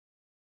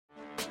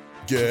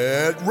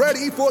Get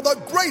ready for the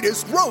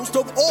greatest roast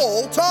of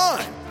all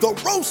time, the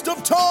Roast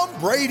of Tom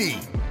Brady,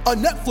 a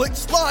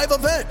Netflix live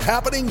event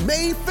happening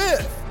May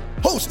 5th.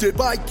 Hosted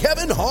by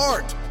Kevin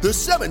Hart, the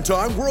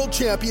 7-time world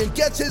champion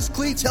gets his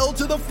cleats held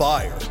to the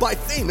fire by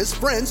famous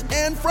friends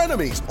and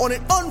frenemies on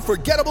an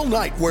unforgettable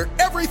night where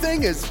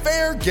everything is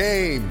fair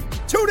game.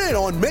 Tune in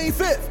on May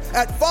 5th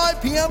at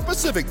 5 p.m.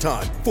 Pacific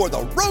time for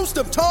the Roast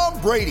of Tom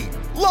Brady,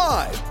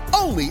 live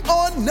only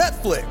on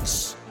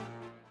Netflix.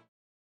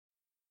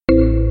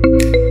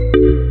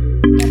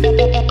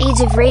 Age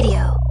of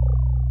Radio.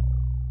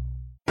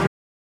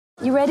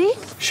 You ready?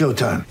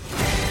 Showtime.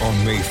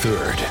 On May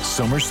 3rd,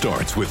 summer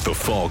starts with The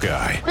Fall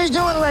Guy. Let's do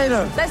it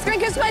later. Let's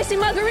drink a spicy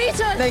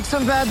margarita. Make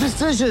some bad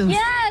decisions.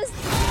 Yes.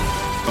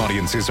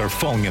 Audiences are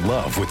falling in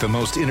love with the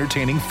most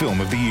entertaining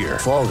film of the year.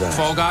 Fall Guy.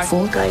 Fall Guy?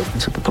 Fall Guy.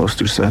 That's what the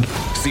poster said.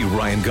 See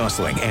Ryan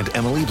Gosling and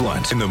Emily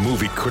Blunt in the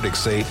movie critics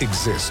say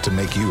exists to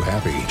make you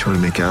happy. Trying to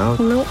make it out?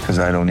 Nope. Because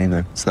I don't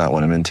either. It's not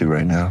what I'm into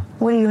right now.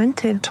 What are you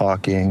into?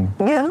 Talking.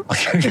 Yeah.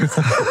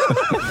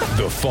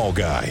 The Fall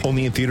Guy.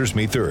 Only in theaters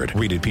May 3rd.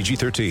 Rated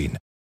PG-13.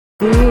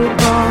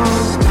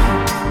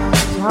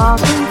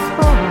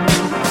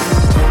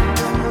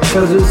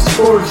 Because it's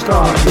Sports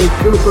Talk with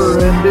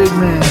Cooper and Big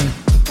Man.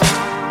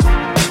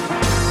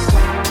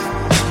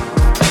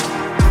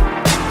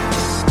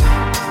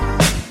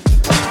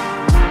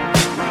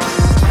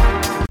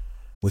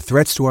 With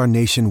threats to our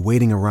nation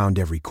waiting around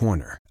every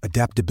corner,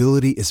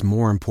 adaptability is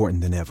more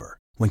important than ever.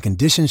 When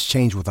conditions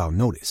change without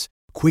notice,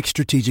 quick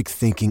strategic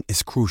thinking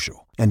is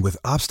crucial. And with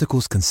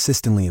obstacles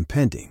consistently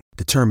impending,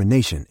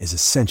 determination is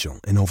essential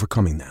in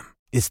overcoming them.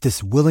 It's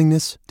this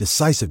willingness,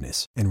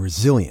 decisiveness, and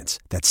resilience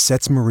that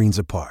sets Marines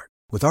apart.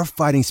 With our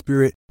fighting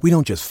spirit, we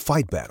don't just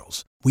fight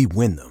battles, we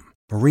win them.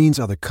 Marines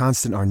are the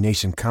constant our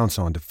nation counts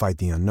on to fight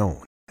the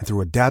unknown. And through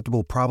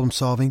adaptable problem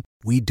solving,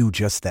 we do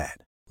just that.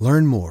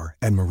 Learn more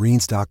at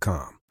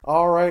marines.com.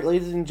 All right,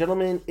 ladies and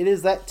gentlemen, it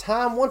is that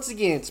time once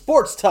again.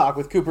 Sports Talk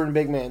with Cooper and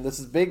Big Man. This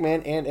is Big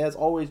Man, and as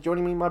always,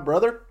 joining me, my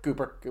brother,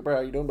 Cooper. Cooper, how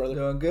you doing, brother?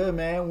 Doing good,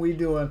 man. We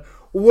doing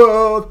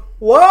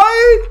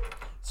worldwide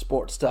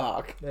Sports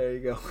Talk. There you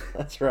go.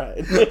 That's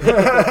right.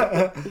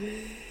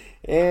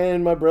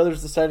 And my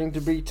brother's deciding to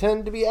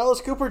pretend to be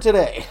Alice Cooper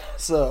today.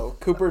 So,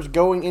 Cooper's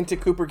going into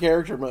Cooper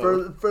character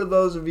mode. For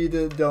those of you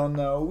that don't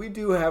know, we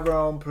do have our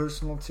own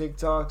personal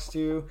TikToks,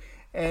 too.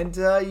 And,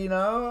 I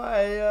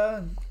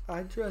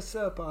dress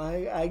up.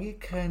 I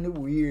get kind of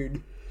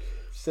weird.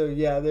 So,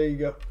 yeah, there you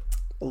go.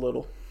 A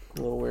little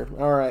weird.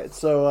 All right,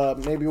 so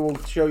maybe we'll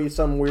show you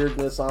some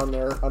weirdness on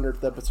our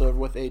 100th episode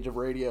with Age of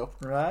Radio.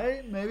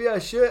 Right? Maybe I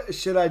should.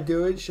 Should I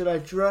do it? Should I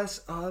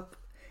dress up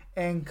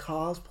and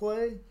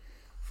cosplay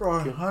for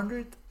our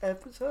 100th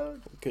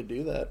episode? We could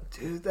do that.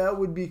 Dude, that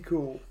would be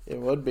cool. It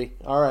would be.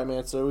 All right,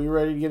 man. So, we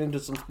ready to get into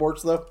some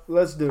sports, though?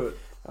 Let's do it.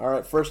 All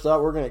right, first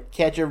up, we're going to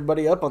catch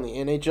everybody up on the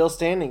NHL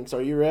standings.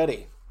 Are you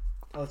ready?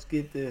 Let's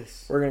get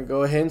this. We're going to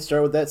go ahead and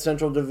start with that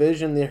Central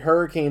Division. The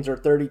Hurricanes are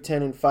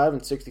 30-10-5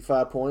 and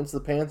 65 points.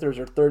 The Panthers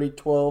are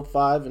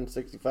 30-12-5 and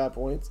 65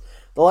 points.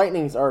 The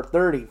Lightnings are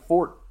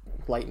 30-4...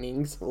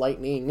 Lightning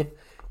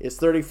is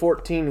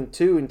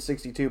 30-14-2 and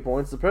 62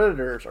 points. The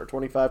Predators are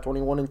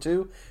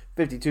 25-21-2,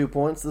 52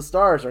 points. The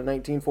Stars are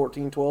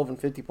 19-14-12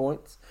 and 50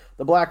 points.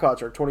 The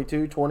Blackhawks are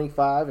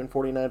 22-25 and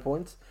 49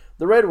 points.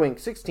 The Red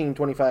Wings,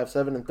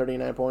 16-25-7 and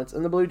 39 points.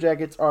 And the Blue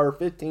Jackets are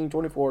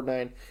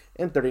 15-24-9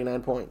 and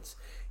 39 points.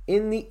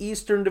 In the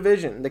Eastern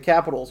Division, the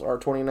Capitals are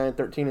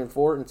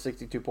 29-13-4 and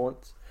 62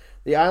 points.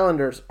 The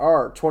Islanders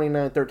are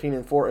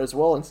 29-13-4 as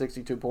well and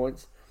 62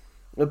 points.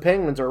 The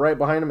Penguins are right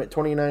behind them at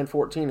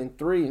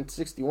 29-14-3 and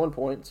 61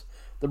 points.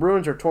 The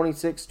Bruins are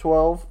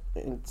 26-12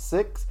 and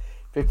 6,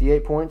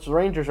 58 points. The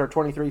Rangers are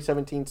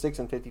 23-17-6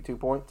 and 52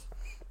 points.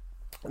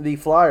 The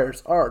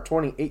Flyers are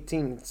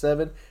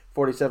 20-18-7,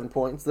 47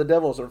 points. The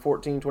Devils are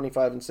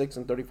 14-25-6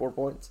 and 34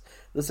 points.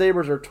 The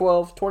Sabres are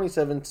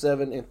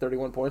 12-27-7 and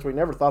 31 points. We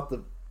never thought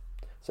the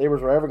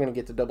Sabres were ever going to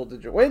get to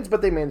double-digit wins,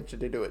 but they managed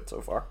to do it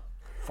so far.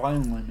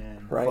 Finally,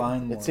 man. Right?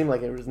 Finally. It seemed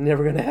like it was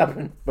never going to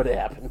happen, but it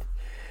happened.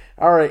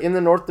 All right, in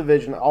the North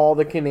Division, all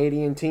the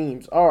Canadian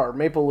teams are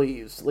Maple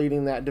Leafs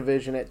leading that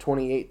division at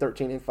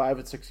 28-13-5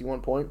 at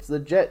 61 points. The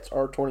Jets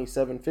are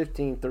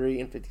 27-15-3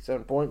 and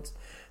 57 points.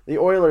 The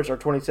Oilers are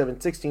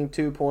 27-16,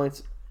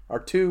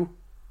 2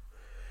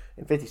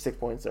 and 56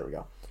 points. There we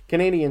go.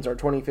 Canadians are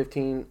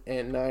 20-15-9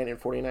 and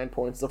 49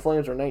 points. The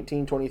Flames are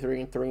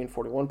 19-23-3 and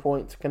 41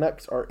 points.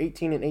 Canucks are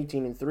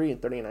 18-18-3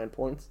 and 39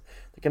 points.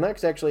 The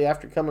Canucks actually,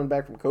 after coming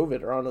back from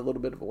COVID, are on a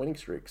little bit of a winning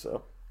streak,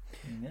 so...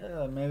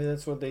 Yeah, maybe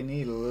that's what they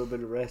need, a little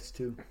bit of rest,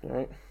 too.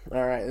 All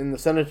right. And the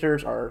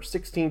Senators are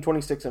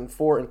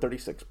 16-26-4 and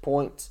 36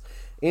 points.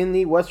 In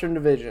the Western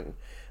Division,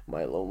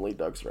 my lonely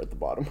Ducks are at the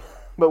bottom,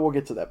 but we'll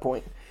get to that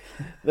point.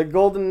 The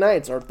Golden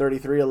Knights are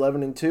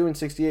 33-11-2 and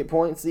 68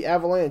 points. The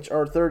Avalanche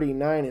are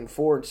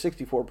 39-4 and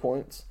 64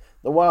 points.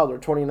 The Wild are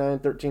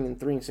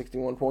 29-13-3 and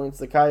 61 points.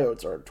 The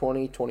Coyotes are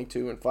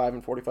 20-22-5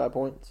 and 45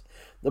 points.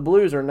 The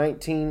Blues are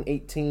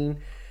 19-18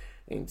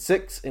 and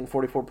 6 and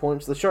 44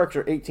 points. The Sharks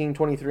are 18,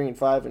 23, and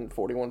 5 and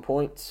 41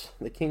 points.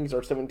 The Kings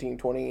are 17,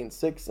 20, and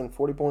 6 and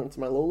 40 points.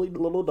 My lowly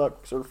little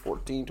Ducks are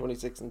 14,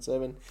 26, and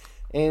 7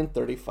 and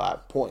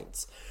 35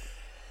 points.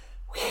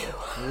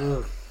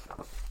 Whew.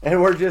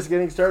 And we're just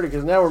getting started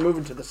because now we're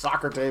moving to the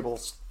soccer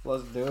tables.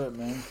 Let's do it,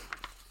 man.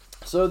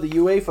 So the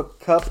UEFA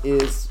Cup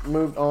is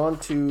moved on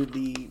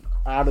to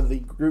out of the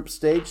group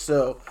stage.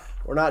 So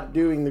we're not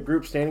doing the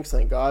group standings,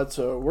 thank God.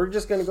 So we're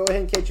just going to go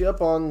ahead and catch you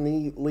up on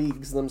the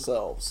leagues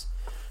themselves.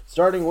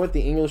 Starting with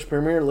the English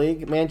Premier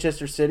League,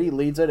 Manchester City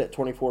leads it at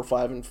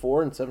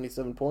 24-5-4 and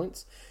 77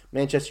 points.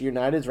 Manchester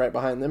United is right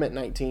behind them at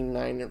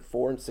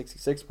 19-9-4 and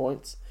 66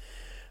 points.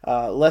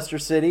 Leicester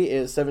City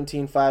is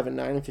 17-5-9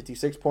 and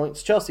 56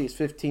 points. Chelsea is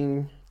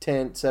 15-10-7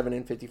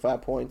 and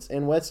 55 points.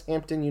 And West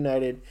Hampton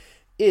United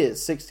is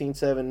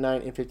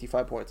 16-7-9 and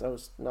 55 points. I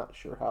was not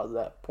sure how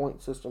that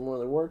point system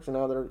really works, and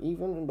now they're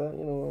even, but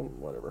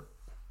whatever.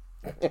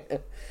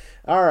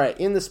 All right,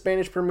 in the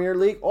Spanish Premier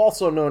League,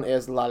 also known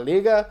as La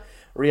Liga,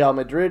 Real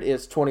Madrid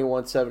is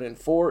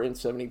 21-7-4 and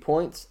 70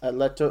 points.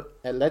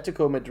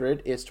 Atletico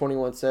Madrid is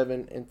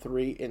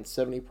 21-7-3 and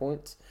 70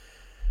 points.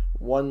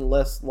 One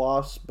less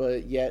loss,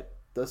 but yet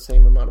the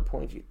same amount of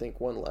points. You'd think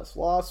one less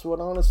loss would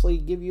honestly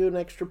give you an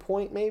extra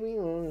point, maybe.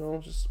 Well,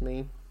 just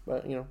me,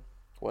 but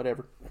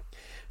whatever.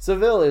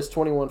 Seville is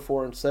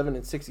 21-4-7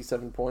 and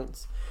 67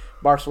 points.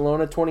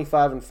 Barcelona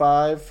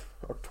 25-5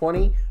 or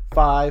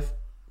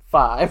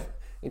 25-5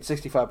 and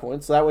 65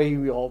 points. So that way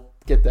you all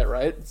get that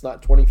right. It's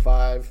not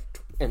 25-5.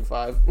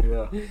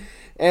 Yeah.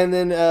 And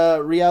then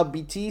Real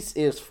Betis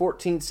is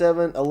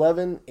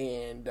 14-7-11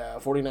 and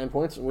 49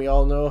 points. And we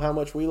all know how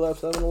much we love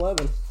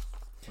 7-Eleven.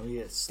 Oh,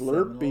 yes.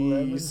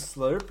 Slurpees.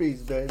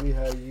 Slurpees, baby.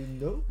 How you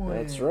doing?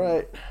 That's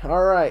right.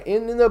 All right.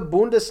 In the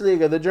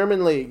Bundesliga, the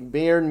German league,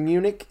 Bayern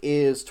Munich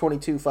is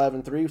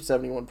 22-5-3,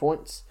 71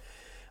 points.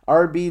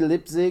 RB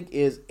Leipzig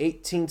is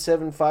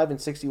 18-7-5 and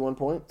 61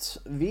 points.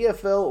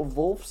 VfL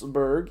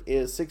Wolfsburg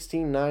is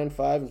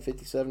 16-9-5 and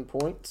 57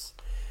 points.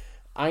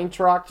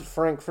 Eintracht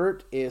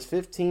Frankfurt is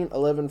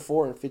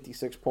 15-11-4 and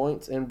 56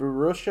 points. And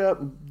Borussia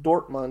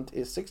Dortmund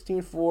is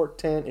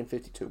 16-4-10 and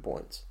 52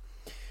 points.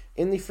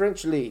 In the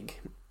French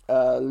league,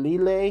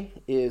 Lille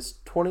is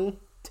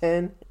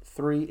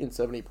 20-10-3 and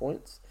 70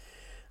 points.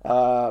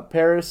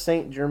 Paris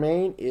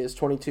Saint-Germain is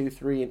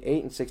 22-3 and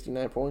 8 and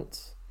 69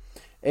 points.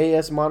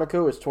 AS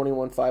Monaco is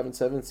 21-5 and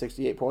 7 and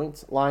 68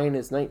 points. Lyon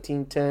is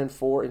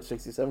 19-10-4 and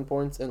 67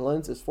 points. And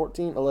Lens is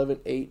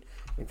 14-11-8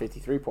 and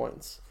 53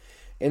 points.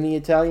 In the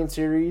Italian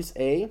Series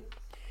A,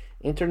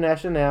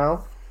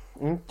 Internazionale.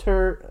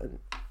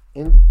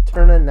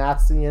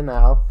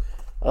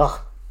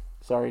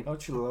 Sorry.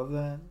 Don't you love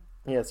that?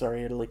 Yeah,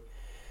 sorry, Italy.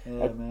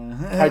 Yeah,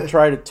 man. I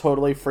try to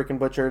totally freaking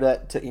butcher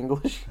that to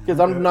English because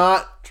I'm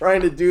not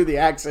trying to do the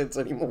accents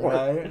anymore.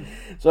 Right.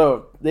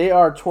 So they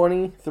are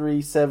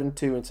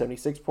 23-7-2 and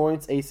 76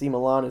 points. AC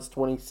Milan is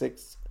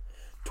 26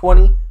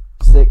 and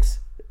 6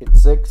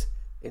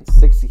 and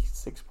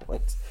 66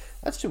 points.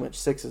 That's too much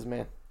sixes,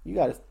 man. You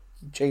got to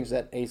change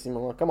that, AC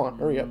Milan. Come on,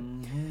 hurry up.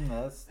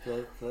 That's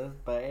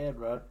bad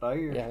right there.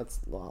 Yeah, that's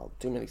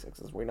too many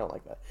sixes. We don't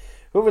like that.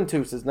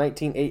 Juventus is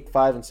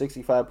 19-8-5 and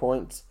 65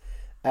 points.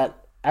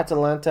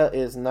 Atalanta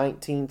is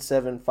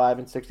 19-7-5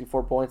 and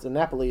 64 points. And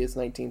Napoli is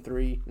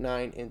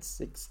 19-3-9 and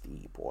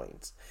 60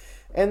 points.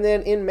 And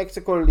then in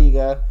Mexico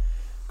Liga,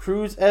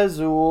 Cruz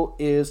Azul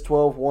is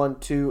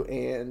 12-1-2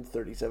 and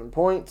 37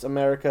 points.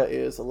 America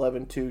is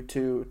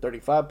 11-2-2,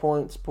 35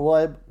 points.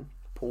 Puebla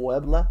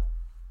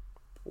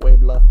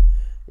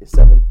is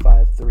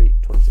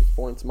 7-5-3, 26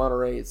 points.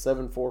 Monterrey is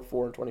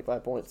 7-4-4 and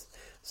 25 points.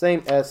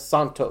 Same as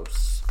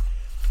Santos.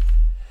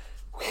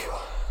 Whew.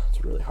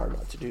 It's really hard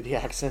not to do the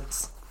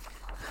accents.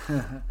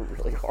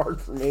 Really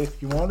hard for me.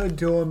 You want to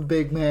do them,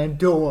 big man,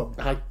 do them.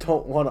 I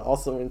don't want to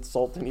also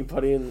insult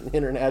anybody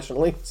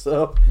internationally,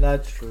 so.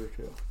 That's true,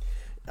 too.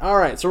 All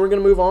right, so we're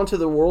going to move on to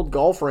the World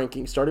Golf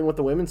Ranking, starting with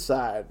the women's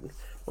side.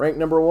 Ranked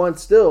number 1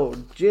 still,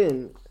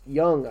 Jin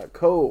Young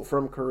Ko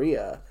from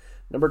Korea.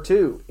 Number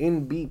 2,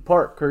 In-B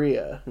Park,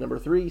 Korea. Number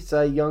 3,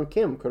 Sai Young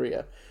Kim,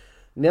 Korea.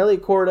 Nelly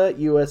Korda,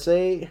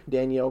 USA.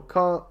 Danielle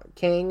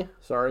Kang,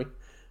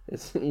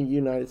 it's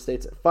United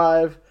States at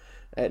 5.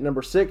 At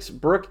number 6,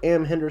 Brooke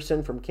M.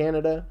 Henderson from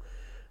Canada.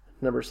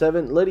 Number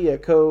 7, Lydia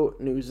Ko,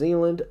 New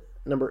Zealand.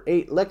 Number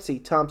 8,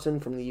 Lexi Thompson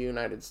from the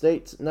United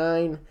States.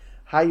 9,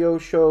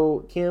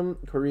 Hayosho Kim,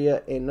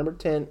 Korea. And number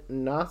 10,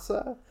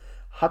 Nasa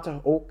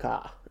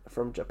Hataoka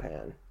from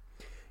Japan.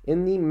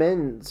 In the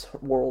men's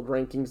world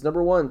rankings,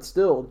 number 1,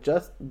 still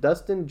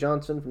Dustin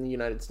Johnson from the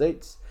United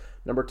States.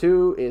 Number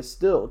 2 is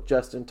still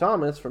Justin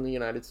Thomas from the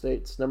United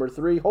States. Number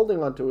 3,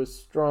 holding on to his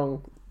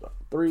strong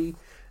 3,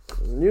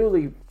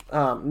 new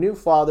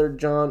father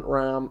John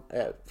Ram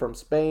from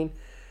Spain.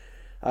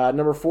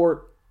 Number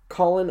 4,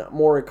 Colin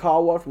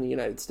Morikawa from the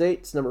United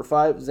States. Number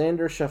 5,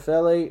 Xander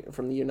Schauffele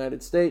from the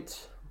United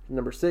States.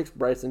 Number 6,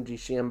 Bryson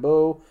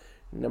DeChambeau.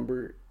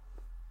 Number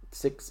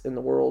 6 in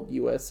the world,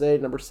 USA.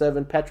 Number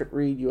 7, Patrick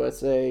Reed,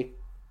 USA.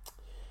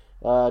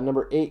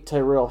 Number 8,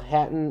 Tyrell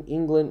Hatton,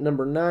 England.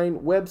 Number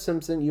 9, Webb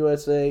Simpson,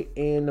 USA.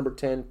 And number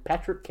 10,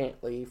 Patrick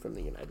Cantley from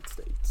the United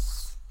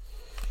States.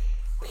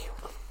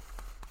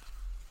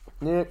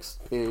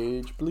 Next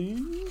page,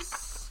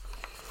 please.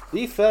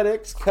 The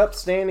FedEx Cup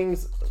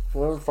standings.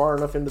 We're far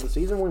enough into the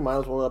season, we might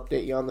as well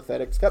update you on the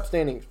FedEx Cup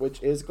standings,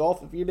 which is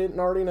golf if you didn't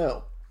already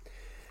know.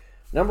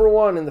 Number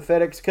 1 in the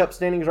FedEx Cup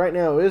standings right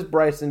now is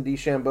Bryson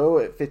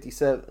DeChambeau at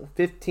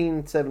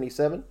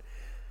 1577.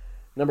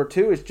 Number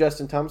 2 is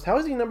Justin Thomas. How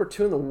is he number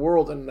 2 in the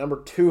world and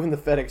number 2 in the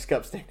FedEx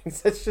Cup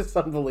standings? That's just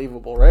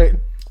unbelievable, right?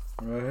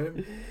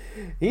 Right.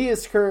 He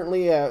is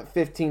currently at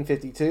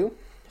 1552.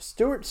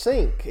 Stuart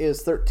Sink is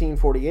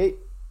 1348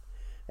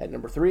 at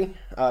number 3.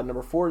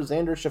 Number 4 is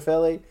Xander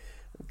Schauffele,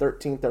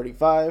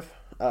 1335.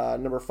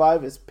 Number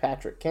 5 is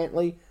Patrick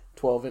Cantley,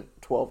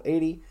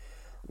 1280.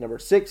 Number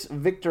 6,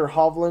 Victor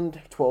Hovland,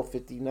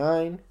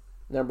 1259.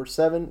 Number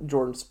 7,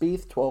 Jordan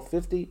Spieth,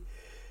 1250.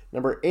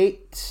 Number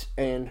 8,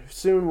 and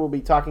soon we'll be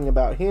talking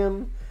about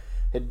him,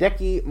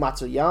 Hideki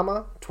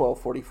Matsuyama,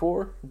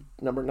 1244.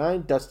 Number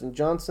 9, Dustin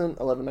Johnson,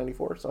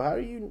 1194. So how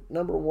are you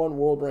number 1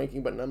 world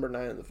ranking but number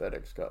 9 in the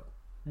FedEx Cup?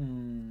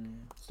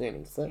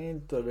 Standings.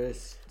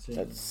 Interesting.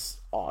 That's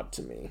odd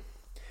to me.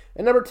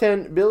 And number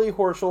 10, Billy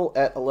Horschel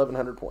at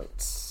 1,100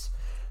 points.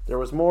 There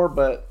was more,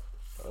 but,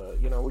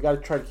 we got to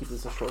try to keep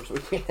this as short as we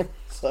can.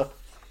 So,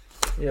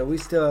 yeah, we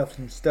still have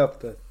some stuff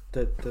to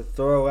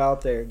throw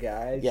out there,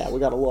 guys. yeah, we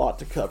got a lot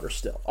to cover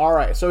still. All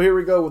right, so here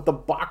we go with the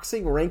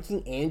boxing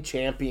ranking and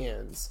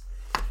champions.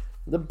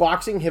 The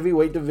boxing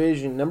heavyweight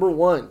division, number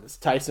 1 is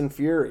Tyson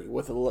Fury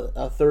with a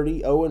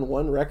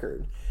 30-0-1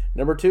 record.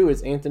 Number 2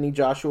 is Anthony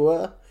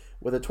Joshua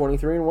with a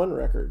 23-1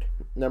 record.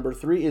 Number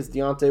 3 is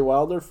Deontay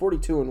Wilder,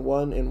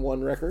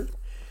 42-1 record.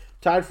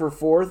 Tied for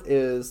 4th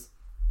is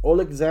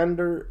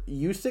Alexander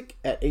Usyk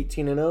at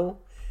 18-0.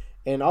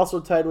 And also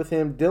tied with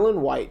him, Dylan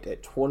White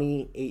at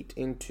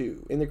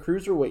 28-2. In the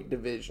cruiserweight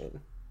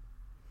division,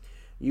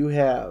 you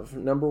have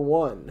number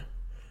 1,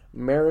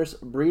 Maris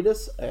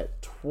Briedis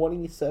at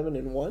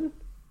 27-1.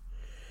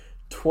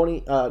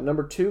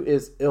 Number 2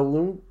 is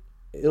Ilunga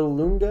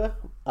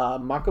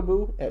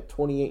Makabu at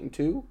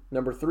 28-2.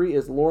 Number 3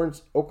 is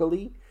Lawrence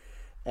Oakley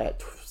at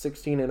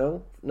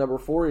 16-0. Number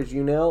 4 is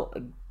Yunel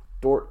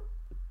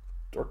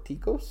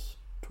Dorticos,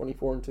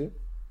 24-2.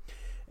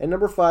 And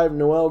number 5,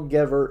 Noel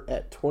Gever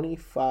at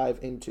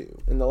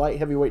 25-2. In the light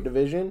heavyweight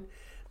division,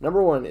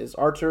 number 1 is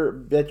Artur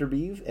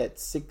Beterbiev at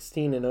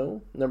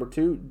 16-0. Number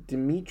 2,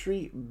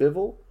 Dimitri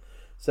Bivol,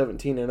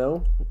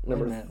 17-0. Wait a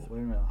minute.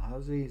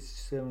 How's he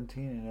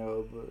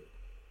 17-0? But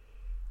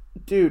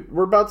dude,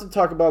 we're about to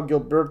talk about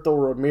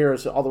Gilberto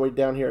Ramirez all the way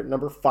down here at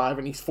number 5,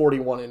 and he's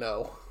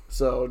 41-0.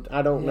 So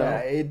I don't know.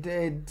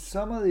 Yeah,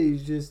 some of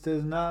these just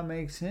does not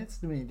make sense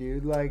to me,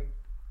 dude. Like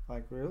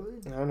really?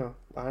 I know.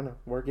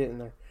 We're getting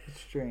there. It's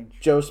strange.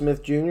 Joe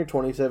Smith Jr.,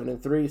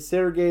 27-3.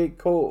 Sergey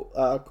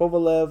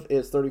Kovalev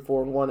is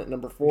 34-1 at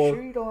number 4. You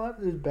sure you don't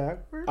have this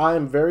backwards? I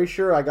am very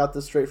sure I got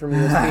this straight from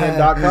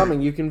ESPN.com,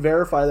 and you can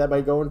verify that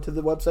by going to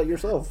the website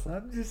yourself.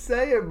 I'm just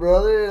saying,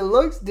 brother. It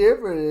looks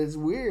different. It's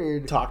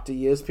weird. Talk to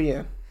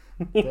ESPN.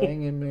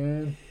 Dang it,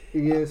 man.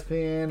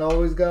 ESPN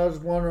always got us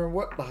wondering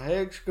what the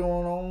heck's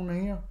going on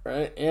here.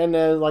 Right, and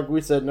like we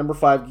said, number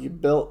 5,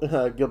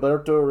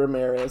 Gilberto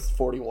Ramirez,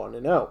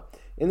 41-0.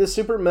 In the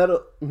super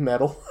middleweight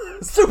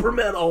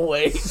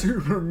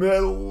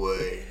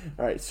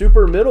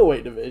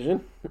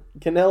division,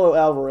 Canelo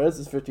Alvarez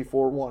is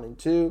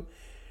 54-1-2.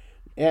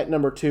 At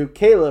number 2,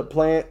 Caleb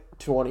Plant,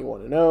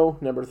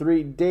 21-0. Number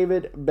 3,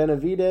 David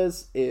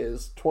Benavidez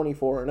is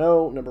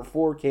 24-0. Number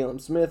 4, Caleb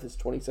Smith is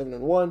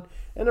 27-1.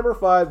 And number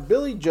 5,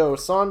 Billy Joe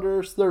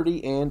Saunders,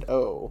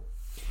 30-0.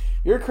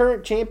 Your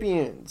current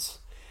champions.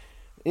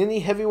 In the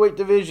heavyweight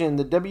division,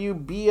 the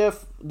WBO,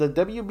 the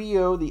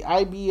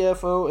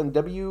IBFO, and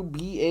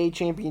WBA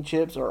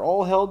championships are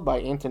all held by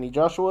Anthony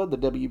Joshua. The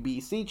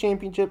WBC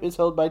championship is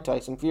held by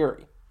Tyson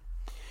Fury.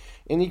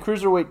 In the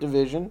cruiserweight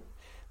division,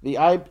 the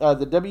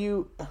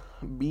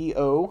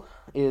WBO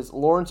is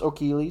Lawrence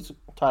Oakley's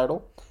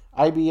title.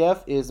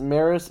 IBF is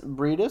Maris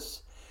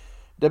Briedis.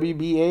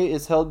 WBA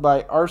is held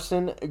by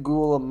Arsen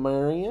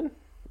Goulamarian.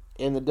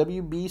 And the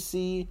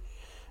WBC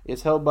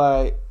is held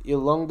by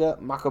Ilunga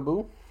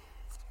Makabu.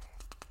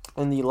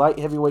 In the light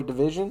heavyweight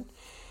division,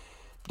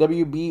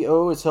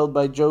 WBO is held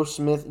by Joe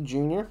Smith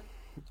Jr.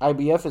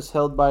 IBF is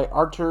held by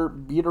Artur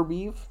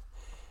Beterbiev.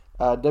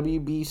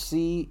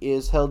 WBC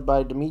is held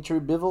by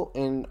Dimitri Bivol,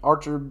 and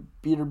Artur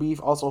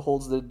Beterbiev also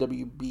holds the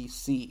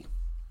WBC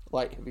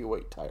light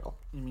heavyweight title.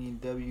 You mean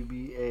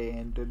WBA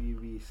and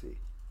WBC?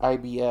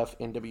 IBF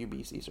and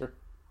WBC, sir.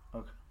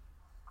 Okay.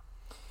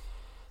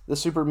 The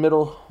super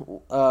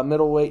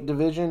middleweight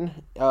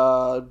division,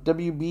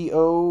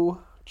 WBO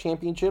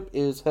championship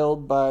is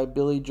held by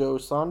Billy Joe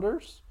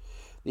Saunders.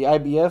 The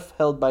IBF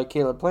held by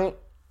Caleb Plant,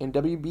 and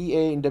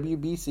WBA and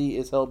WBC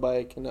is held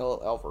by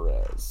Canelo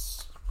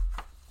Alvarez.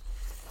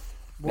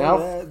 Boy,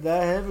 now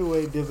that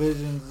heavyweight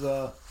division's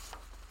not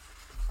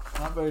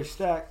very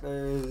stacked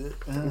there, is it?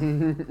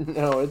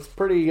 No, it's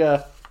pretty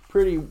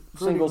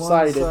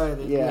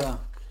single-sided. Yeah.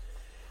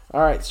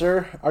 All right,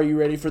 sir. Are you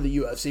ready for the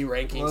UFC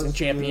rankings and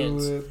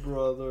champions? Do it,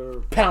 brother.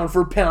 Pound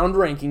for pound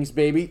rankings,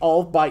 baby.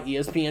 All by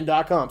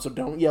ESPN.com. So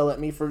don't yell at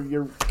me for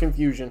your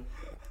confusion.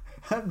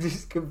 I'm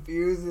just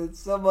confused. It's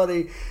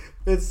somebody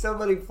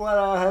flat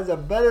out has a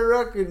better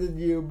record than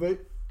you, but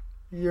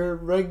you're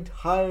ranked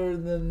higher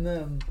than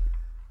them.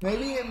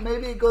 Maybe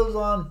it goes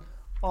on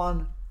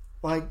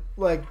like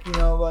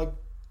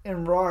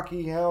in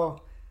Rocky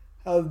how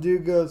the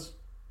dude goes,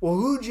 well,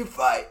 who'd you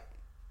fight?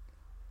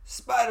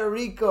 Spider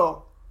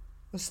Rico.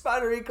 Well,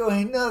 Spider Rico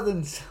ain't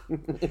nothing.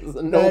 He's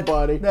a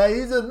nobody. Now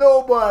he's a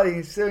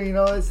nobody. So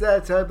it's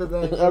that type of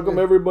thing. How come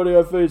everybody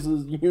I face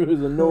is you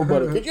is a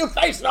nobody? Did you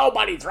face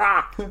nobody,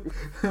 Rock?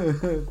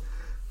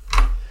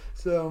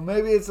 So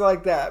maybe it's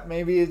like that.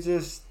 Maybe it's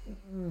just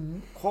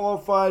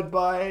qualified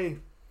by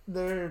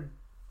their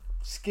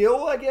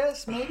skill, I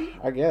guess, maybe?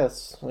 I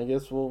guess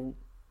we'll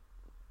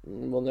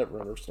never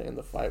understand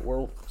the fight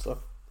world, so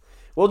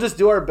we'll just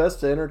do our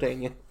best to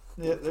entertain you.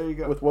 Yeah, there you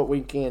go. With what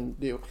we can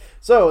do.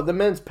 So, the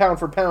men's pound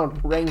for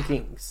pound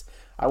rankings.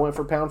 I went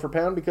for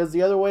pound because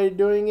the other way of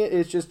doing it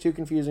is just too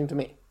confusing to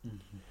me.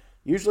 Mm-hmm.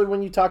 Usually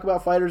when you talk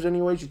about fighters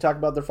anyways, you talk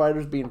about their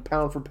fighters being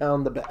pound for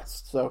pound the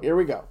best. So, here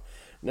we go.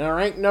 Now,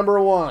 ranked number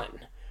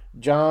 1,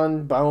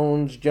 John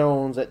Bones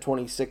Jones at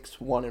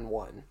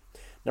 26-1-1.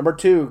 Number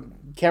 2,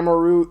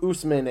 Kamaru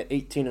Usman at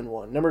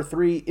 18-1. Number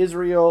 3,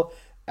 Israel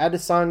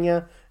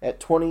Adesanya at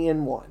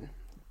 20-1.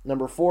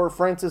 Number 4,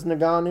 Francis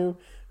Ngannou,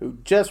 who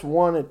just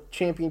won a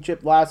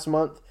championship last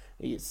month.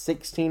 He is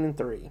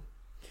 16-3.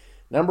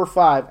 Number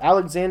 5,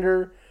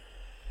 Alexander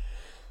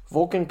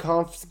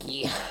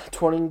Volkanovski,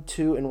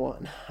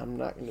 22-1. I'm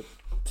not going to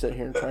sit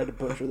here and try to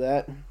butcher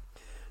that.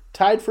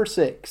 Tied for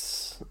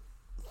 6.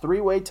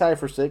 3-way tie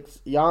for 6.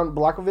 Jan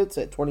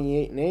Blachowicz at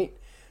 28-8.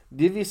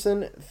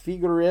 Davison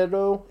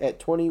Figueiredo at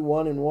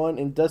 21-1.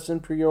 And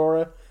Dustin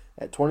Poirier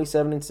at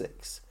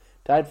 27-6.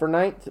 Tied for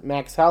 9th,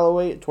 Max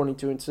Holloway at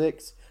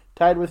 22-6.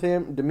 Tied with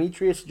him,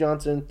 Demetrius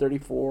Johnson,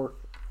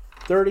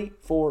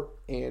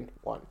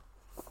 34-1.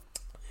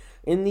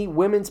 In the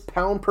women's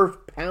pound per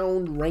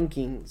pound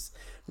rankings,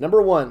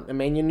 number 1,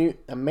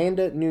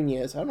 Amanda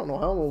Nunes. I don't know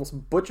how I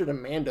almost butchered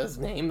Amanda's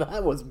name.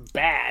 That was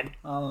bad.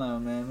 I don't know,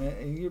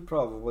 man. You're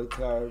probably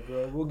tired,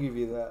 bro. We'll give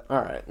you that.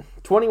 All right.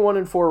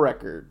 21-4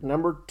 record.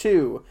 Number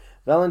 2,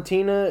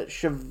 Valentina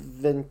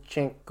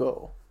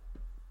Shevchenko.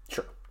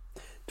 Sure.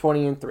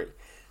 20-3.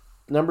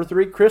 Number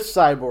 3, Chris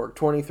Cyborg,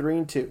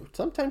 23-2.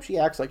 Sometimes she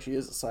acts like she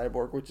is a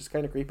cyborg, which is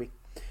kind of creepy.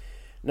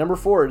 Number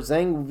 4,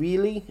 Zhang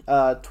Weili,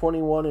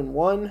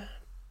 21-1.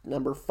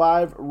 Number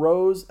 5,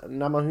 Rose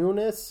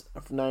Namajunas,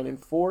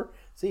 9-4.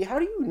 See, how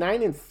do you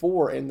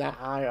 9-4 and that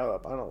high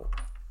up? I don't.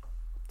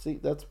 See,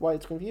 that's why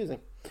it's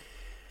confusing.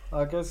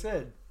 Like I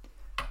said,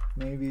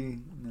 maybe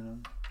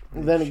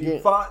Then she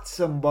again, fought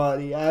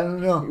somebody. I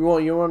don't know. You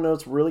want to know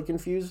what's really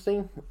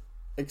confusing?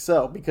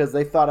 Excel, because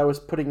they thought I was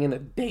putting in a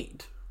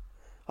date.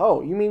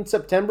 Oh, you mean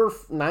September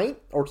 9th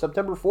or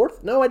September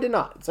 4th? No, I did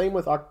not. Same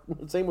with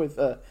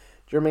Jermaine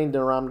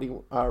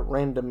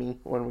Randami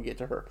when we get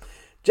to her.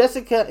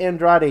 Jessica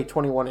Andrade,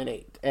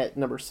 21-8 at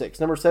number 6.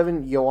 Number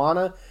 7,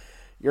 Joanna,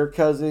 your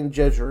cousin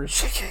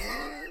Jedrzejczyk.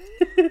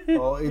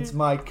 Oh, it's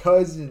my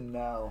cousin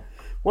now.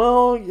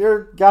 Well,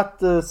 you're got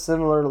the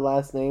similar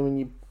last name and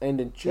you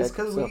end in Czech. Just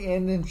because we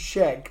end in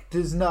Czech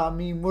does not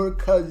mean we're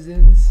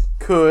cousins.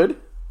 Could.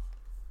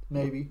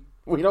 Maybe.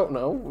 We don't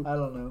know. I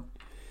don't know.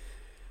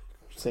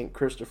 St.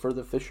 Christopher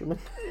the Fisherman.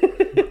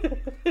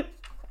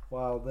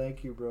 Wow,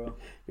 thank you, bro.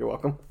 You're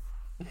welcome.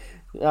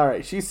 All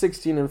right, she's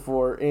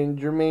 16-4, and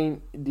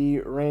Jermaine de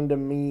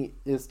Randami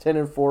is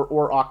 10-4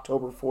 or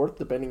October 4th,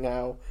 depending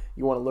how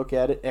you want to look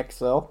at it.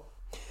 XL.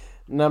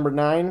 Number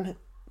 9,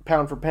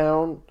 pound for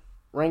pound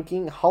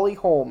ranking, Holly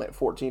Holm at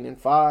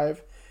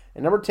 14-5,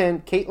 and number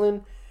 10,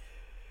 Caitlin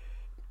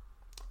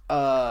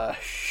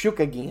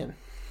Shukagian.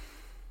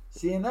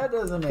 See, and that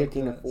doesn't make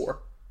 15-4.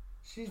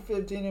 She's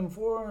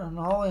 15-4, and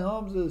Holly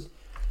Holmes is.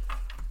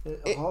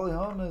 Holly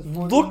Holmes is.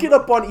 14. Look it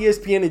up on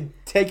ESPN and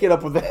take it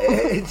up with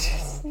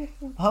it.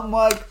 I'm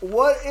like,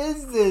 what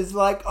is this?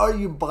 Like, are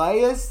you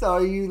biased?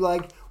 Are you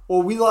like,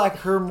 well, we like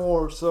her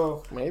more,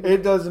 so maybe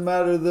it doesn't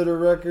matter that her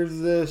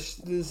record's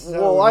this.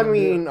 Well, I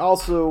mean,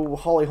 also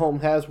Holly Holm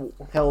has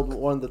held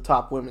one of the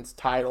top women's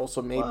titles,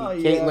 so maybe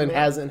Caitlyn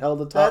hasn't held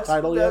the top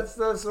title yet.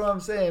 That's what I'm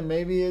saying.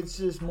 Maybe it's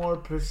just more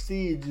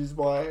prestige is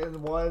why the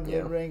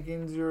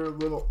rankings are a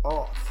little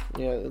off.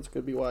 Yeah, that's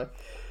could be why.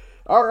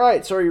 All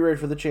right, so are you ready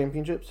for the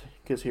championships?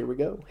 Because here we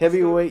go.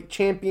 Heavyweight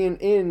champion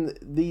in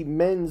the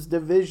men's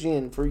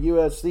division for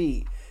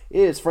UFC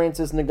is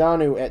Francis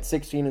Ngannou at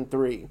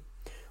 16-3.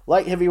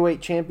 Light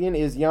heavyweight champion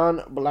is Jan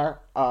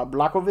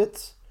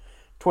Blachowicz,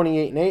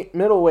 28-8.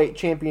 Middleweight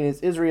champion is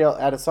Israel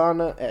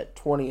Adesanya at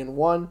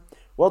 20-1.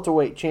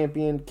 Welterweight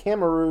champion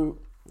Kamaru,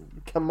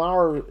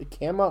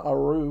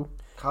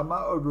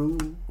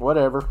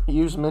 whatever,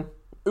 Usman,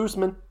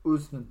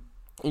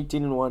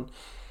 18-1.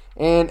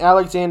 And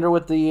Alexander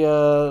with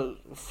the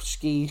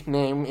ski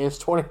name is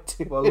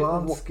 22.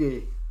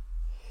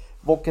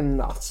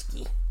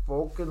 Volkanovski.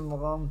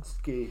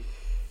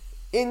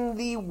 In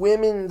the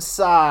women's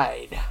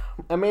side,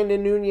 Amanda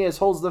Nunes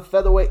holds the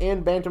featherweight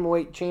and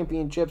bantamweight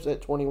championships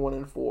at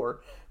 21-4.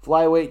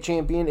 Flyweight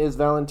champion is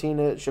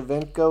Valentina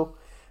Shevchenko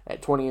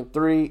at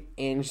 20-3,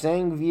 and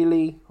Zhang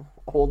Weili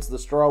holds the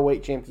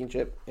strawweight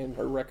championship, and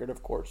her record,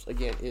 of course,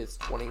 again, is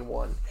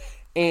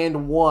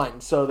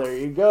 21-1. So there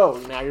you go.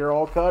 Now you're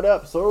all caught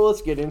up. So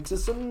let's get into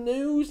some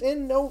news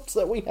and notes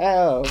that we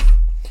have.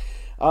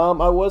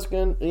 We'll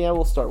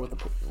start with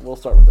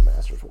the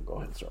Masters. We'll go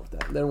ahead and start with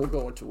that. And then we'll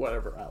go into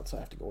whatever else I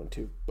have to go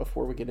into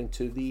before we get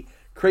into the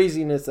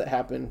craziness that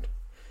happened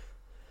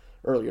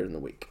earlier in the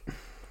week.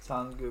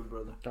 Sounds good,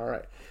 brother. All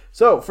right.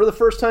 So, for the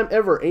first time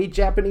ever, a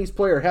Japanese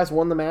player has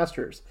won the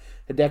Masters.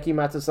 Hideki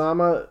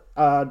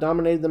Matsuyama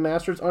dominated the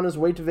Masters on his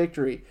way to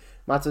victory.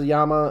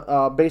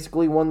 Matsuyama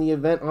basically won the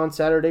event on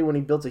Saturday when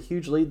he built a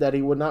huge lead that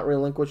he would not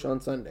relinquish on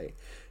Sunday.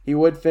 He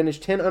would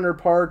finish 10 under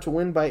par to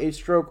win by a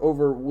stroke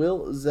over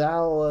Will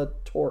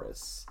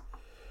Zalatoris.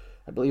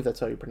 I believe that's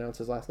how you pronounce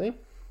his last name.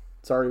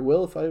 Sorry,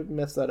 Will, if I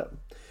messed that up.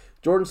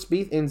 Jordan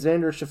Spieth and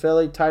Xander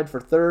Schauffele tied for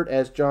third,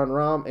 as John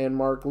Rahm and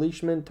Mark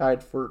Leishman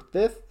tied for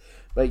fifth.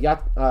 But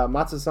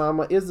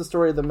Matsuyama is the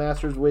story of the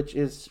Masters, which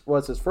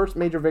was his first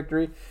major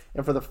victory,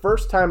 and for the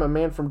first time, a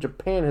man from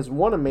Japan has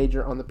won a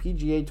major on the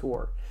PGA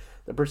Tour.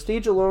 The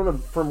prestige alone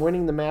from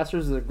winning the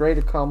Masters is a great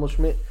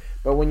accomplishment,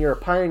 but when you're a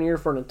pioneer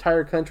for an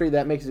entire country,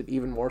 that makes it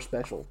even more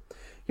special.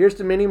 Here's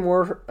to many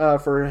more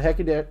for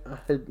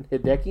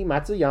Hideki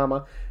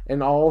Matsuyama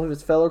and all of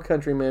his fellow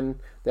countrymen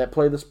that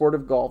play the sport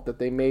of golf, that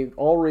they may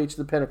all reach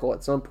the pinnacle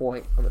at some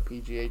point on the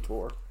PGA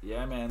Tour.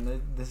 Yeah,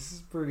 man, this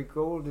is pretty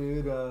cool,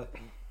 dude.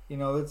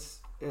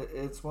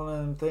 It's one of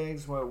them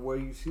things where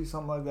you see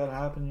something like that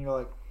happen, and you're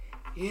like,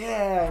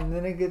 yeah, and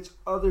then it gets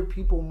other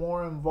people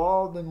more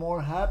involved and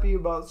more happy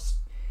about,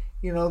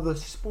 the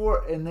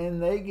sport, and then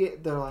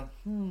they're like,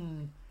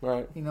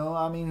 Right.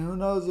 who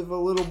knows if a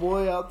little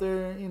boy out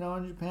there, in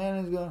Japan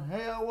is going,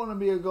 hey, I want to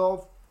be a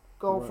golfer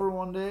right.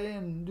 one day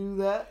and do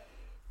that.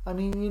 I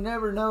mean, you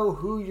never know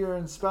who you're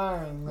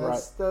inspiring.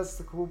 That's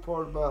the cool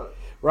part about it.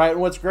 Right,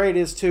 and what's great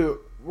is,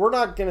 too, we're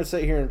not going to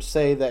sit here and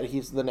say that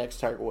he's the next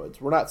Tiger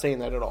Woods. We're not saying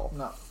that at all.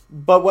 No.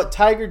 But what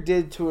Tiger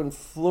did to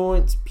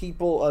influence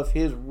people of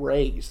his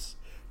race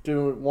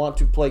to want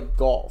to play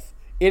golf,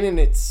 in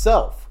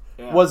itself,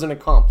 was an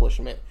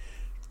accomplishment.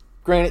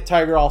 Granted,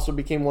 Tiger also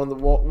became one of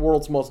the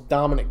world's most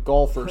dominant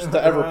golfers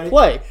to ever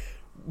play.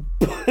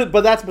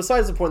 But that's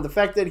besides the point. The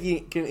fact that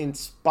he can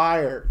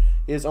inspire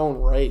his own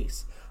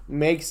race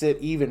makes it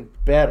even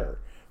better,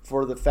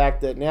 for the fact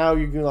that now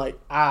you're like,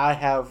 I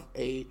have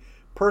a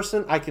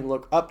person I can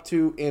look up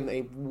to in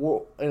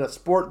a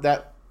sport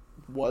that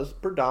was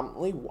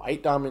predominantly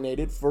white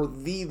dominated for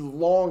the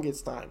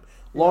longest time,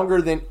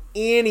 longer than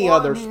any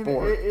other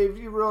sport. If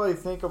you really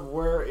think of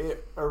where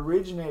it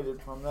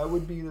originated from, that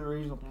would be the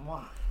reason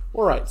why.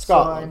 Well, right,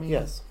 Scotland,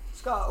 yes.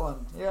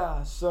 Scotland,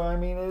 yeah. So,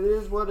 it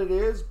is what it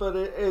is, but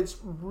it's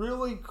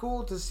really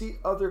cool to see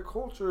other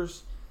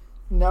cultures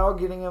now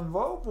getting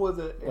involved with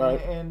it. Right.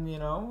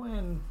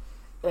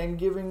 And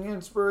giving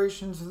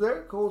inspiration to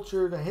their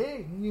culture to,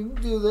 hey, you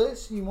can do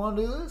this, you want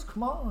to do this,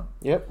 come on.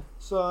 Yep.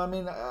 So, I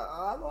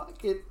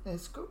like it.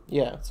 It's cool.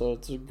 Yeah, so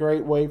it's a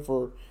great way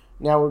for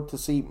now to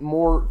see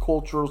more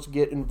cultures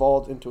get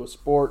involved into a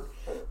sport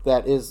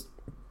that is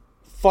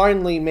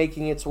finally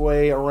making its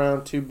way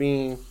around to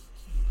being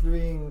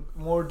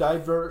more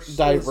diverse.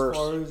 As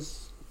far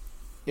as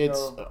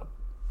its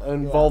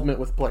involvement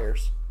with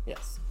players.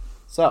 Yes.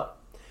 So,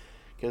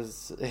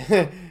 because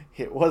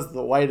it was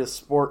the whitest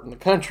sport in the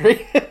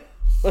country,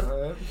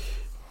 right.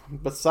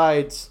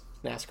 Besides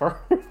NASCAR.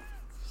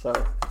 So,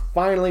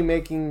 finally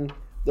making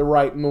the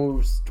right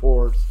moves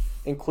towards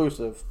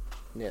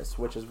inclusiveness,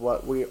 which is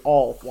what we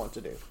all want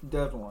to do.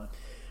 Definitely.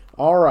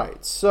 All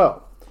right,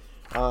 so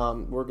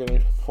we're going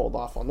to hold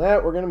off on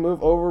that. We're going to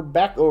move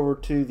back over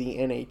to the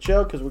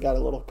NHL, because we got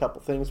a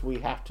couple things we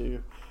have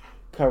to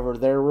cover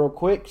there real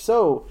quick.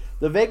 So,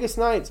 the Vegas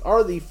Knights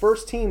are the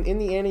first team in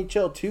the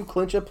NHL to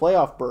clinch a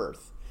playoff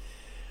berth.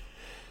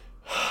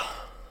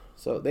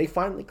 So, they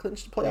finally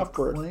clinched a playoff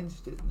berth.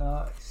 Clinched it,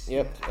 nice.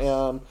 Yep.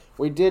 Yes.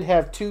 We did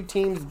have two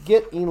teams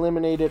get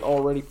eliminated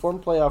already from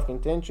playoff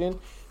contention.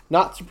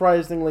 Not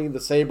surprisingly,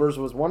 the Sabres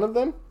was one of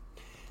them.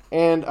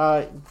 And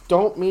I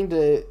don't mean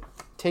to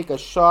take a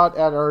shot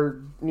at our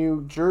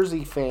New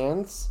Jersey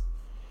fans,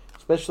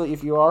 especially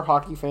if you are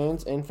hockey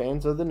fans and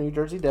fans of the New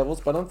Jersey Devils,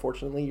 but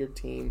unfortunately your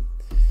team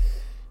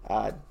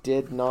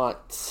did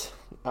not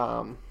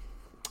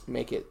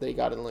make it. They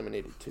got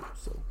eliminated too.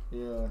 So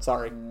yeah,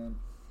 sorry. Man.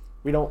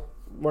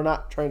 We're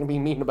not trying to be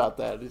mean about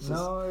that. It's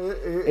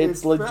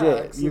it's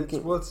legit. Facts. It's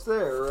what's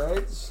there,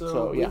 right?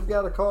 So we've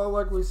got to call it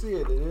like we see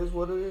it. It is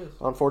what it is.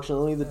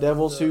 Unfortunately, the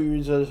Devils,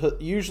 who's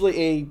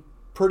usually a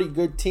pretty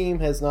good team,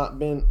 has not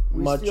been much of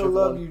one. We still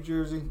love you,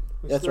 Jersey.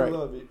 That's right.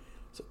 Love you.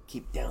 So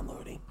keep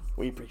downloading.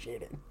 We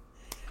appreciate it.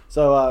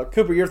 So,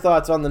 Cooper, your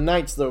thoughts on the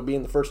Knights, though,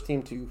 being the first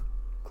team to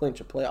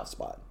clinch a playoff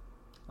spot?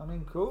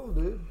 Cool,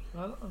 dude.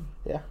 I don't know.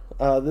 Yeah.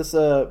 This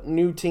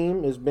new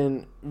team has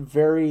been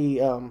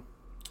very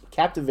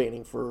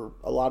captivating for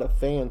a lot of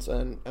fans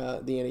in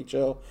the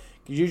NHL.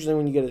 Because usually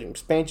when you get an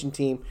expansion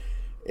team,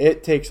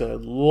 it takes a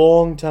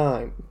long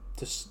time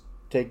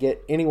to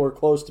get anywhere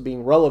close to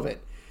being relevant.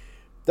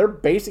 They're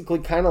basically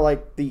kind of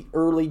like the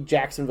early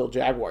Jacksonville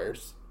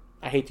Jaguars.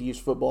 I hate to use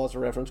football as a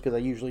reference because I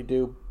usually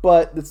do,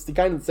 but it's the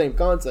kind of the same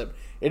concept.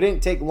 It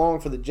didn't take long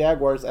for the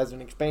Jaguars as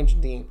an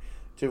expansion team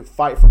to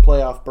fight for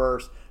playoff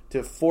berths,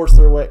 to force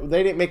their way.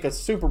 They didn't make a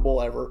Super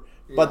Bowl ever,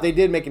 but they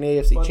did make an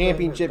AFC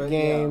Championship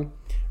game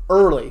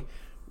early,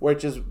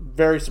 which is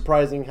very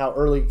surprising how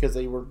early, because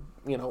they were,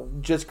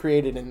 just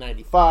created in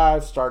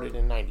 95, started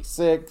in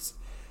 96,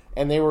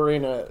 and they were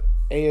in a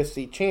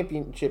AFC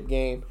Championship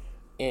game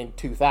in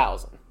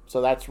 2000. So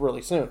that's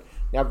really soon.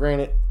 Now,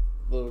 granted,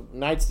 the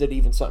Knights did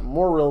even something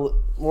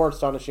more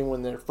astonishing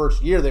when their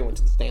first year they went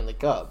to the Stanley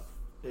Cup.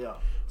 Yeah.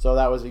 So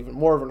that was even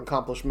more of an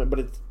accomplishment. But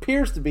it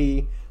appears to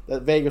be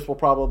that Vegas will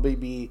probably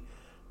be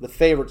the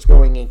favorites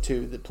going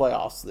into the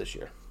playoffs this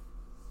year.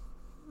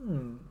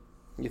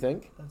 You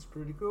think? That's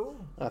pretty cool.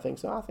 I think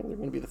so. I think they're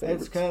going to be the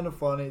favorites. It's kind of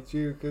funny,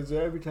 too, because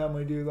every time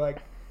we do,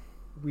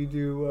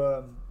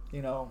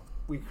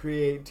 we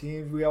create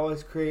teams, we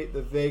always create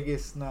the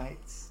Vegas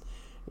Knights.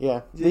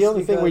 Yeah. The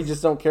only thing we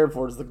just don't care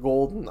for is the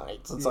Golden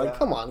Knights. It's like,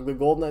 come on, the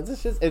Golden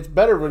Knights. It's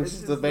better when it's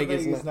just the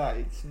Vegas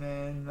Knights,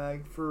 man.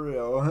 Like, for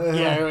real.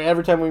 Yeah,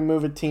 every time we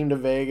move a team to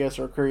Vegas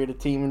or create a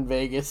team in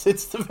Vegas,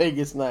 it's the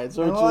Vegas Knights.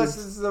 Unless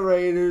it's the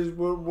Raiders.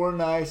 We're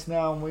nice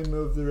now, and we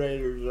move the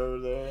Raiders over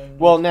there.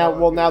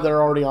 Now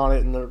they're already on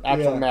it, and they're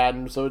actual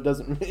Madden, so it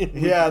doesn't.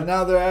 Yeah,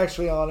 now they're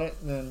actually on it,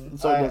 and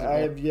so I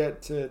have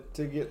yet to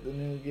get the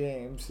new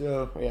game.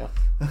 So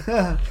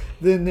yeah,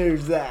 then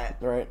there's that.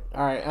 Right.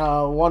 All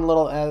right. One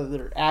little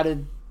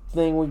added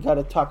thing, we got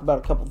to talk about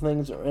a couple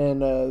things,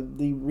 and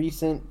the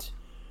recent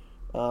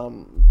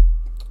phone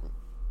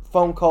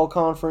call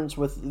conference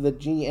with the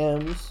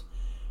GMs,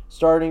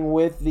 starting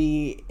with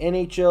the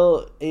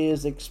NHL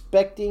is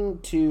expecting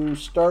to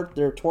start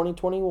their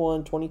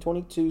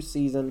 2021-2022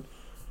 season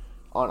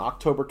on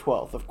October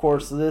 12th. Of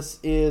course, this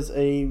is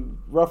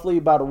roughly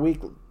about a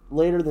week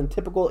later than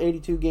typical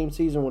 82-game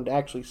season would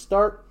actually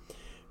start.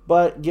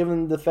 But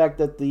given the fact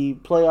that the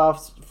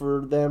playoffs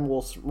for them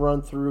will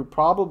run through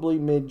probably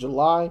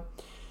mid-July,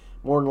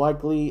 more than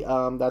likely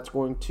that's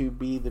going to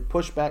be the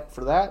pushback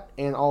for that.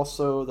 And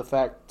also the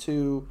fact,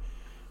 too,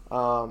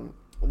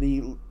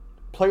 the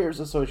Players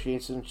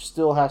Association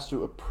still has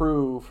to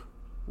approve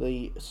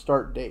the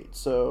start date.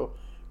 So,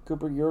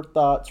 Cooper, your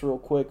thoughts real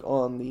quick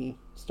on the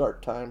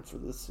start time for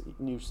this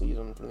new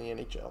season for the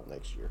NHL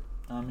next year.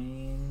 I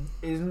mean,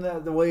 isn't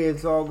that the way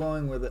it's all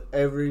going with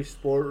every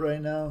sport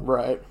right now?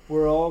 Right.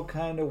 We're all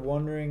kind of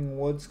wondering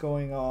what's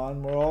going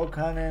on. We're all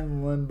kind of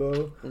in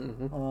limbo.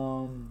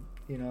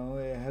 Mm-hmm.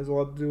 It has a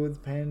lot to do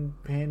with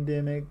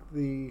pandemic,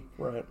 the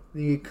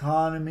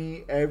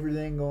economy,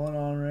 everything going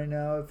on right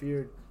now. If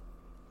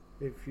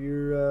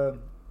you're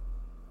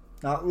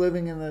not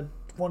living in the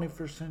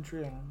 21st century,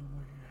 I don't know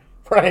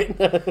where you're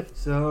at. Right.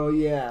 So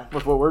yeah,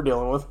 with what we're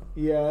dealing with.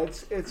 Yeah,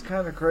 it's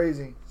kind of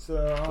crazy.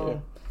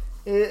 So.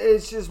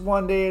 It's just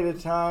one day at a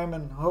time,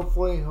 and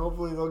hopefully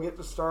they'll get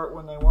to start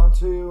when they want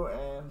to,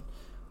 and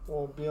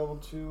we'll be able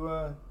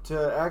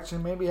to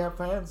actually maybe have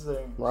fans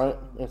there. Right,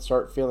 and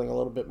start feeling a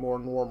little bit more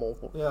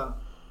normal. Yeah.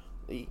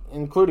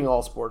 Including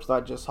all sports,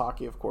 not just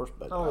hockey, of course,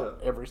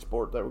 but every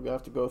sport that we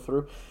have to go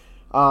through.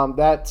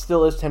 That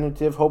still is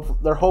tentative.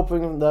 They're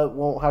hoping that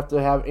won't have to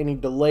have any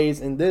delays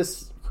in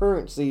this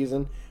current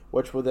season,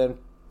 which will then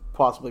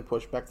possibly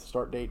push back the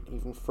start date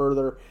even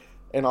further,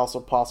 and also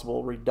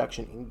possible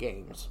reduction in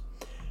games.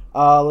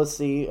 Let's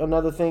see.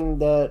 Another thing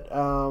that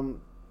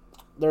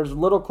there's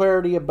little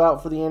clarity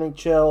about for the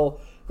NHL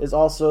is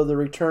also the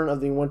return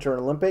of the Winter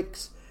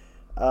Olympics.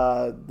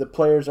 The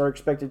players are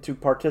expected to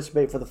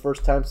participate for the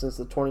first time since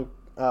the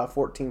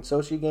 2014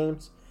 Sochi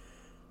Games.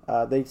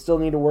 They still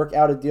need to work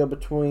out a deal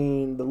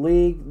between the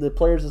league, the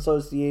Players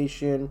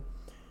Association,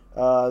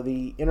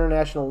 the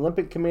International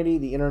Olympic Committee,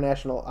 the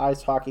International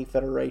Ice Hockey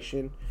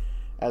Federation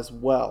as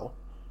well.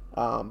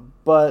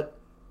 But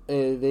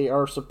they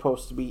are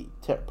supposed to be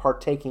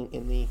partaking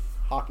in the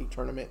hockey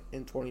tournament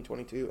in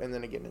 2022 and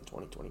then again in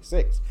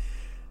 2026.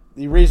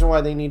 The reason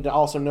why they need to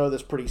also know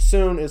this pretty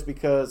soon is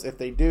because if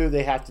they do,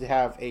 they have to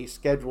have a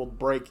scheduled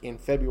break in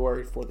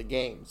February for the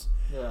games.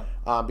 Yeah.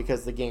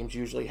 Because the games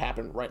usually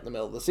happen right in the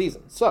middle of the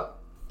season. So,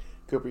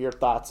 Cooper, your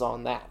thoughts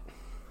on that?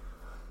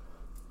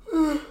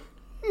 Yeah,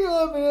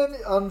 man.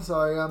 I'm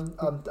sorry. I'm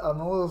a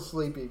little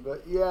sleepy,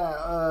 but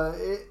yeah.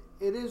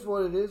 It is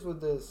what it is with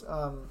this,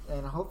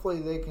 and hopefully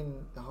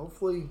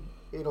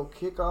it'll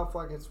kick off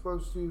like it's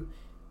supposed to.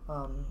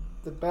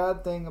 The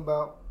bad thing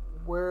about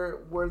where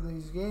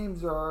these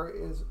games are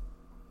is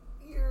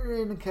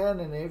you're in kind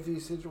of an iffy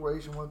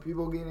situation with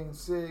people getting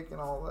sick and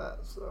all that.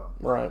 So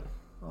right.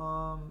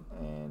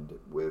 And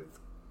with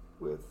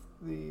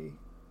the,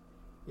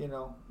 we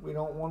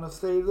don't want to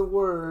say the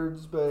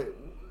words, but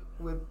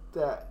with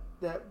that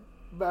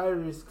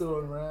virus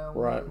going around,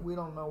 right. we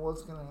don't know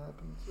what's going to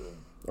happen. So.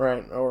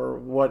 Right, or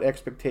what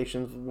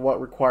expectations,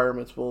 what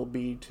requirements will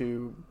be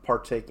to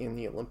partake in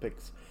the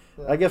Olympics.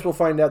 I guess we'll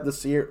find out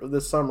this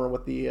summer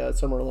with the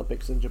Summer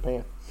Olympics in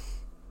Japan,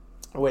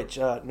 which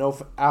no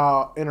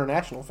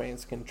international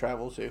fans can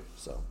travel to.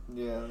 So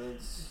Yeah,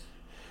 that's...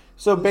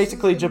 So This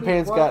basically, is gonna be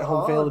Japan's quite got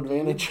home field odd, dude.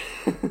 advantage.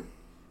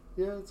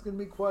 Yeah, it's going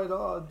to be quite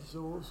odd,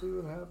 so we'll see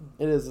what happens.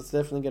 It is. It's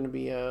definitely going to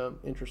be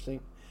interesting.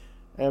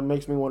 And it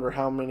makes me wonder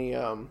how many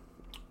of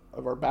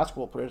our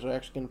basketball players are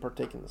actually going to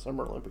partake in the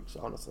Summer Olympics,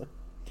 honestly.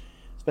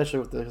 Especially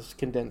with this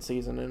condensed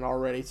season and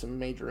already some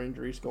major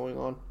injuries going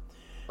on.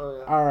 Oh,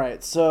 yeah. All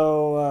right,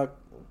 so a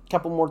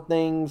couple more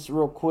things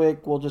real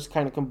quick. We'll just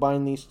kind of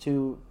combine these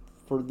two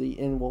for the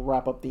end. We'll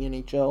wrap up the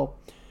NHL.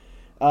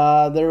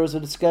 There was a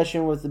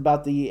discussion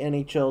about the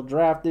NHL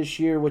draft this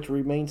year, which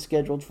remains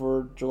scheduled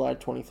for July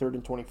 23rd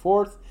and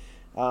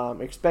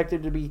 24th.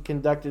 Expected to be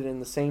conducted in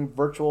the same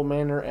virtual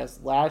manner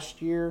as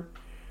last year.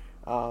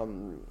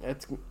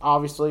 It's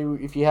obviously,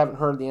 if you haven't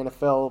heard, the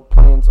NFL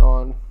plans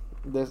on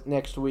this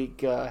next week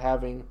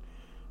having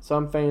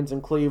some fans in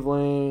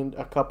Cleveland.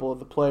 A couple of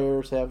the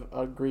players have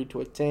agreed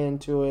to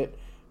attend to it,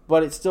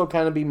 but it's still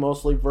kind of be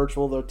mostly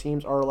virtual, though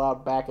teams are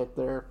allowed back at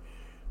their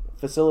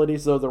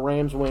facilities. Though the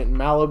Rams went in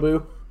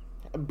Malibu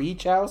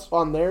Beach House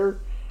on their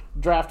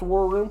draft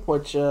war room,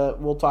 which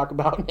we'll talk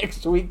about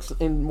next week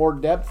in more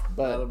depth.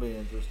 But That'll be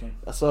interesting.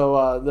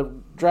 so the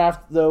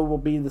draft, though, will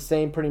be the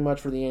same pretty much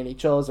for the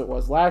NHL as it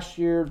was last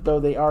year, though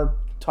they are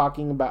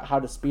talking about how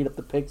to speed up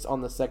the picks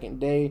on the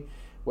second day,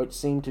 which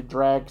seemed to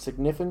drag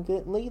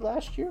significantly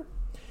last year.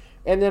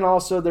 And then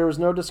also there was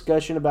no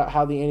discussion about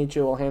how the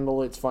NHL will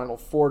handle its final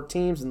 4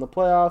 teams in the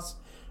playoffs,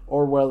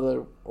 or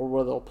whether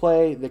they'll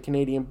play. The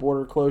Canadian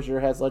border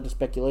closure has led to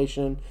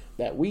speculation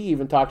that we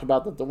even talked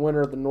about, that the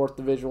winner of the North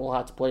Division will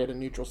have to play at a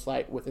neutral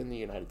site within the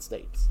United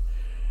States.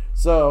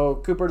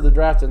 So, Cooper, the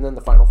draft, and then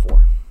the final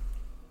 4.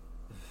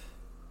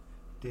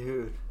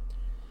 Dude,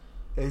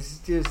 it's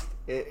just...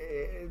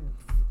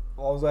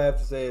 all I have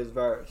to say is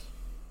virus.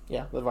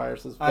 Yeah, the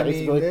virus is I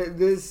basically... mean,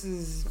 this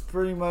is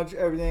pretty much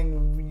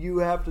everything you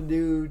have to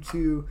do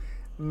to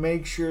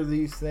make sure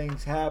these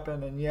things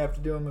happen, and you have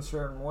to do them a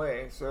certain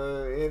way.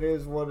 So it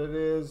is what it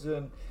is,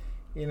 and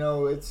you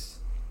know, it's.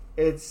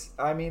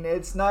 I mean,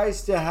 it's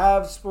nice to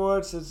have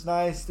sports. It's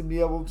nice to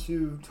be able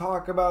to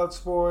talk about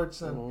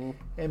sports and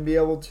and be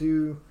able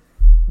to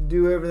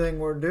do everything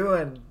we're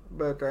doing.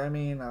 But I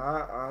mean,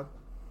 I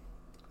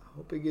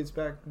hope it gets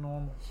back to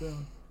normal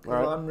soon.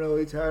 Right. I'm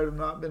really tired of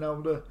not being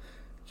able to.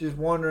 Just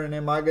wondering,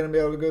 am I going to be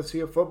able to go see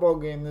a football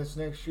game this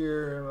next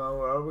year?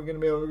 Are we going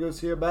to be able to go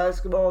see a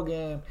basketball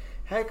game?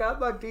 Heck, I'd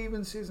like to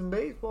even see some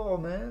baseball,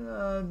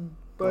 man.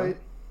 But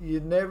you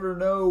never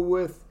know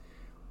with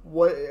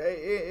what...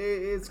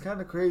 It's kind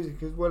of crazy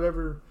because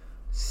whatever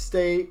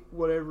state,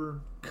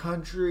 whatever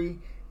country,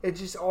 it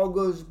just all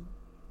goes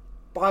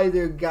by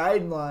their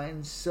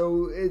guidelines.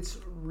 So it's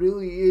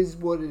really is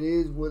what it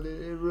is. It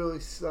really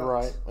sucks.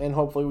 Right, and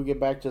hopefully we get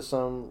back to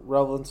some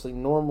relevancy,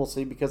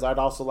 normalcy, because I'd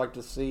also like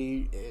to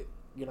see it.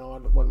 You know, I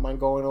wouldn't mind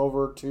going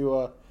over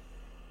to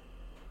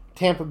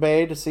Tampa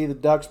Bay to see the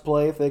Ducks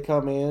play if they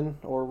come in,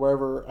 or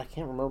wherever. I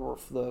can't remember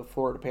if the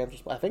Florida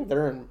Panthers play. I think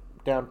they're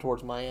down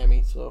towards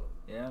Miami. So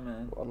yeah,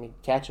 man. I mean,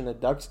 catching a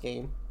Ducks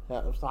game,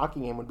 a hockey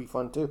game would be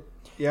fun too.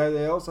 Yeah,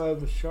 they also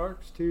have the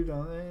Sharks too,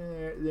 don't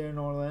they? They're in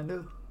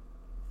Orlando.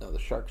 No, the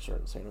Sharks are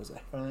in San Jose.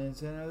 Are they in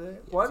San Jose?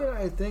 Why did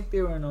I think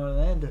they were in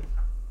Orlando?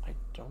 I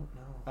don't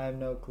know. I have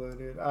no clue,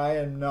 dude. I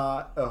am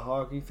not a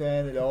hockey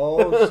fan at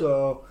all,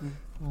 so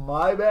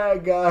my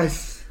bad,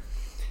 guys.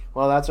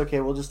 Well, that's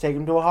okay. We'll just take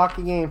them to a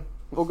hockey game.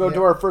 We'll go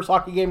to our first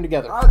hockey game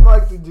together. I'd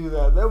like to do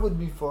that. That would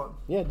be fun.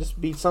 Yeah, just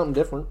be something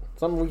different.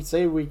 Something we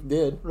say we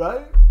did.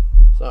 Right?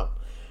 So,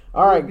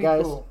 all right, be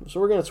guys. cool. So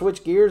we're going to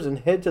switch gears and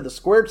head to the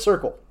squared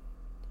circle.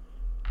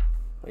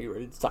 Are you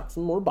ready to talk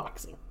some more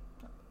boxing?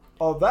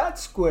 Oh, that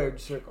squared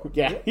circle.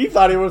 Yeah, he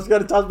thought he was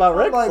going to talk about I'm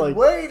wrestling. like,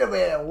 wait a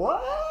minute,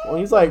 what? Well,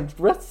 he's like,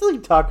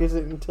 wrestling talk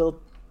isn't until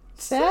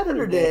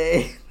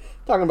Saturday.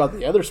 Talking about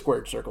the other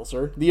squared circle,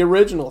 sir. The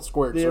original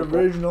squared The circle.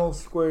 original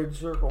squared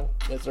circle.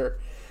 Yes, sir.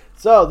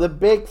 So, the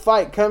big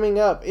fight coming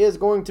up is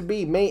going to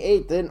be May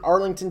 8th in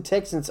Arlington,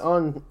 Texas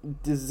on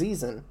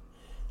DAZN.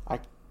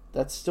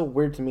 That's still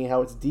weird to me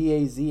how it's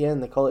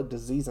DAZN. They call it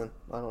DAZN.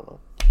 I don't know.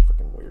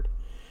 Freaking weird.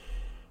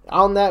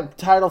 On that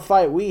title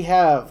fight, we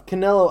have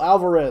Canelo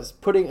Alvarez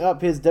putting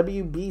up his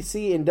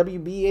WBC and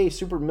WBA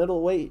super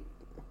middleweight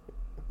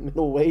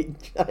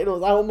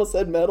titles. I almost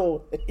said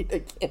middleweight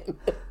again.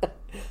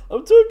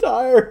 I'm too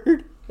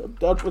tired. I'm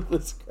done with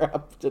this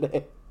crap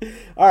today.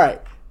 All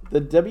right. The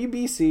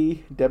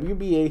WBC,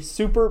 WBA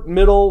super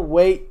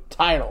middleweight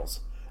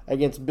titles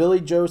against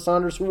Billy Joe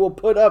Saunders, who will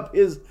put up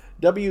his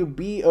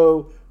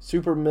WBO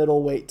super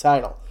middleweight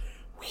title.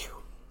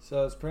 Whew.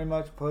 So it's pretty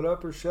much put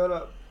up or shut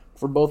up.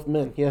 For both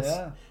men, yes.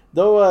 Yeah.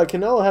 Though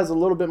Canelo has a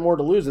little bit more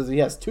to lose, as he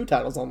has 2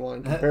 titles on the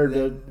line compared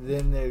to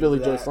Billy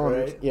Joe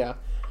Saunders. Right? Yeah.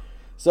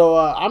 So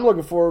I'm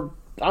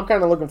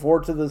kind of looking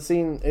forward to the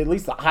scene, at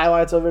least the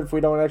highlights of it, if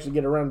we don't actually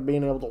get around to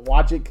being able to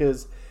watch it,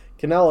 because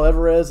Canelo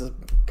Alvarez is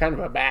kind of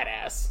a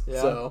badass.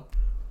 Yeah. So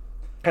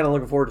Kind of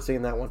looking forward to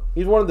seeing that one.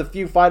 He's one of the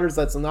few fighters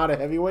that's not a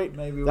heavyweight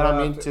Maybe that I'm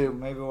we'll into.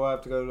 Maybe we'll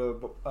have to go to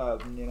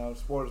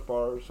sports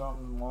bar or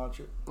something and watch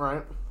it.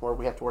 Right. Or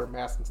we have to wear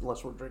masks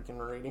unless we're drinking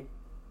or eating.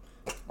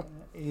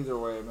 Either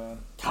way, man.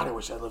 God, I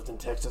wish I lived in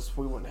Texas.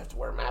 We wouldn't have to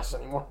wear masks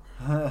anymore.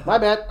 My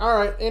bad. All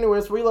right.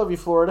 Anyways, we love you,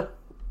 Florida.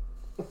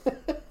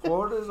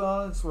 Florida's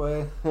on its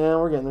way. Yeah,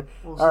 we're getting there.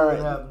 We'll see All what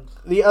right. happens.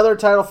 The other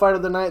title fight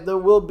of the night, though,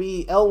 will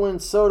be Elwin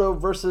Soto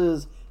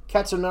versus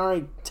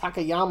Katsunari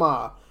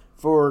Takayama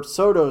for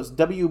Soto's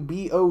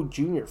WBO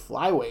Junior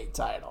Flyweight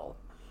title.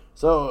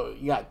 So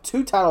you got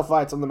 2 title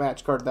fights on the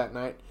match card that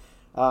night.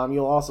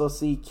 You'll also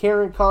see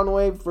Karen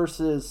Conway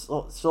versus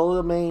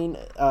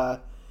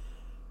Soleimane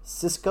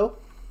Cisco.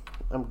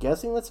 I'm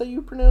guessing that's how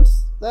you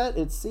pronounce that.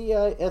 It's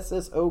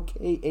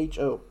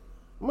Cissokho.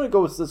 I'm going to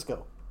go with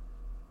Cisco.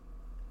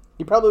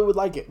 You probably would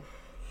like it.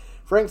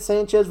 Frank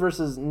Sanchez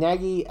versus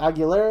Nagy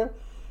Aguilera.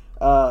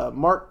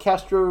 Mark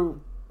Castro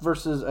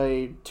versus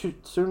a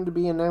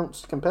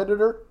soon-to-be-announced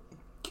competitor.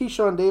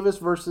 Keyshawn Davis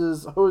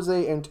versus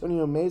Jose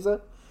Antonio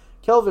Meza.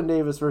 Kelvin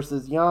Davis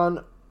versus Jan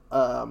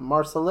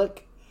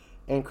Marsalek.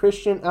 And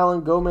Christian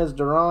Alan Gomez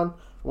Duran. I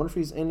wonder if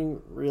he's any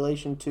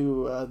relation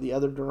to the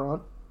other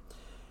Duran.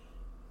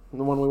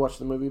 The one we watched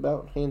the movie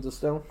about, Hands of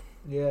Stone.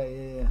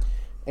 Yeah.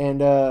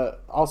 And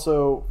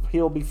also,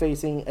 he'll be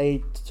facing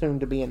a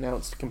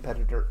soon-to-be-announced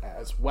competitor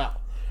as well.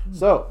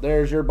 So,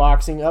 there's your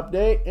boxing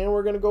update, and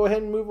we're going to go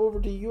ahead and move over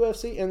to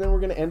UFC, and then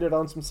we're going to end it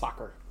on some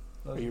soccer.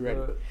 Are you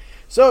ready?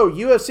 So,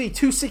 UFC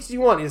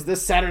 261 is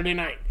this Saturday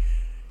night.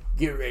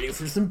 Get ready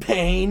for some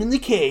pain in the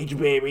cage,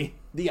 baby.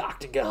 The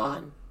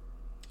Octagon.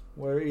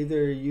 Where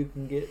either you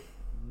can get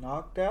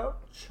knocked out,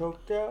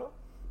 choked out,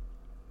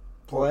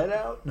 bled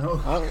out? No.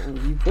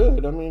 You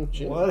could. I mean,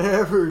 shit.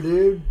 Whatever,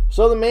 dude.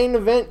 So the main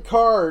event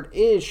card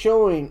is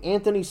showing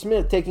Anthony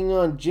Smith taking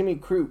on Jimmy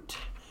Crute.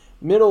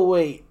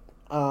 Middleweight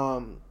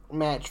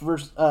match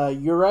versus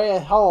Uriah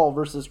Hall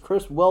versus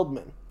Chris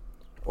Weidman.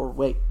 Or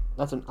wait,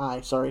 that's an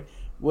I, sorry.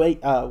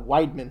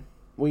 Weidman.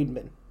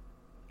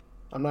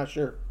 I'm not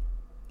sure.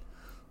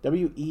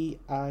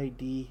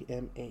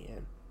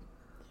 Weidman.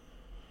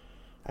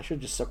 I should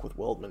have just stuck with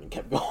Weldman and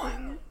kept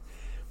going.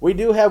 We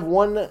do have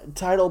one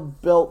title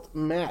belt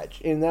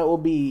match, and that will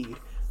be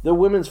the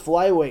women's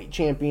flyweight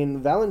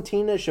champion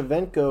Valentina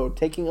Shevchenko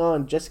taking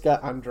on Jessica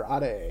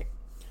Andrade.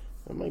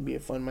 That might be a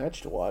fun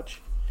match to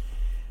watch.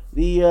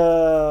 The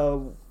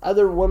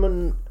other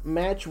woman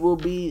match will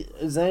be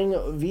Zhang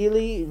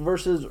Weili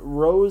versus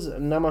Rose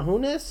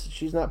Namajunas.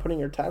 She's not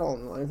putting her title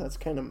on the line. That's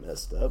kind of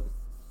messed up.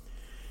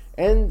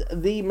 And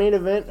the main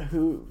event,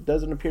 who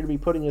doesn't appear to be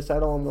putting his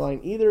title on the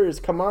line either, is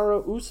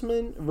Kamaru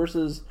Usman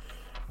versus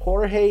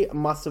Jorge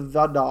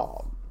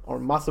Masvidal. Or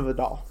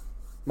Masvidal.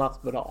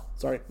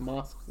 Sorry,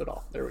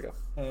 Masvidal. There we go.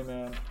 Hey,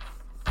 man.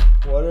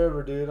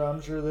 Whatever, dude. I'm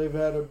sure they've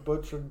had it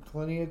butchered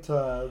plenty of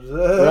times.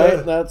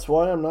 Right? That's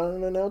why I'm not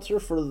an announcer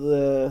for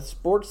the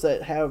sports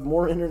that have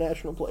more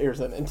international players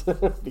in it.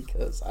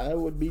 Because I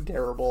would be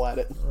terrible at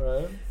it.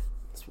 Right.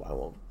 That's why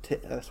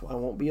I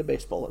won't be a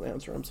baseball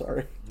announcer. I'm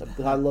sorry.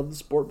 I love the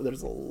sport, but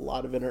there's a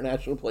lot of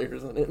international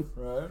players in it.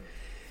 Right.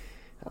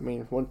 I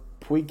mean, when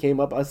Puig came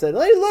up, I said,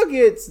 "Hey, look,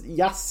 it's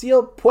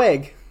Yasiel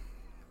Puig."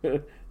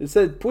 It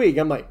said Puig.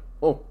 I'm like,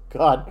 "Oh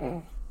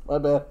God, my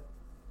bad."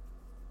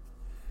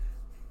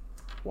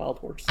 Wild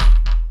horse.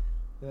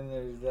 Then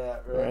there's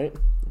that, right?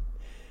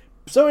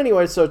 So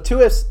anyway, so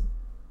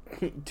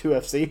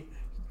 2FC,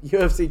 UFC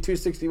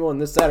 261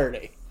 this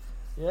Saturday.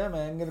 Yeah,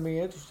 man, gonna be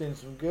interesting.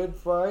 Some good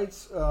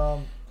fights.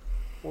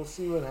 We'll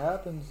see what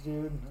happens,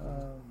 dude.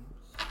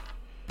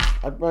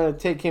 I'm going to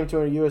take him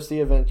to a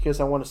UFC event because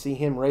I want to see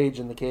him rage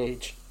in the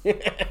cage.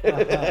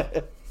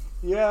 Yeah,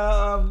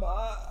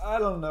 I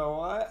don't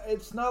know.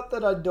 It's not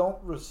that I don't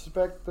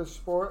respect the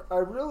sport. I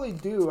really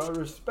do. I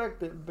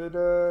respect it, but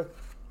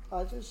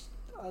I just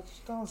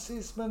don't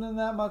see spending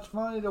that much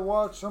money to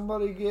watch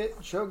somebody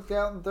get choked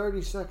out in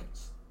 30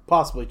 seconds.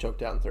 Possibly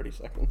choked out in 30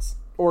 seconds.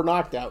 Or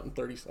knocked out in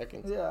 30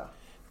 seconds. Yeah.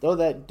 Though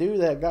that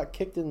dude that got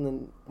kicked in the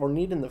or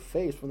kneed in the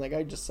face when that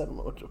guy just set him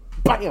up,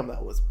 bam,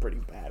 that was pretty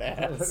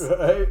badass.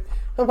 Right?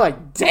 I'm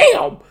like,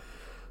 damn!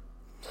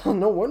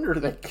 No wonder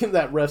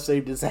that ref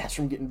saved his ass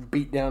from getting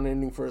beat down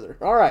any further.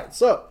 Alright,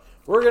 so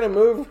we're going to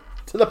move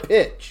to the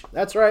pitch.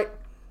 That's right.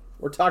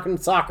 We're talking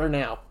soccer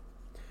now.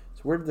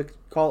 So where did they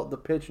call it the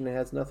pitch and it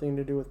has nothing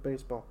to do with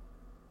baseball?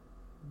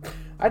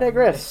 I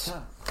digress.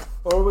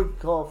 Or we could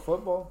call it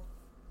football.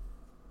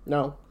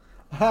 No.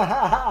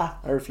 I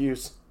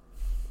refuse.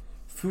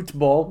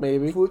 Football,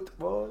 maybe.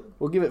 Football.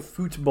 We'll give it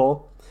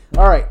football.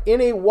 All right.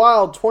 In a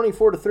wild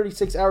 24 to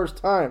 36 hours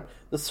time,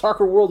 the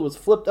soccer world was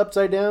flipped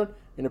upside down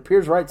and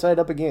appears right side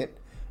up again.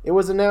 It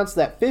was announced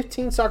that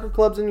 15 soccer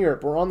clubs in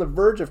Europe were on the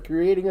verge of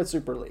creating a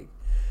Super League.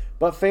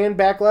 But fan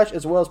backlash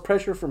as well as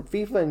pressure from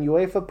FIFA and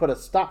UEFA put a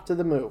stop to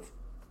the move.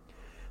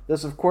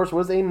 This, of course,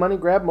 was a money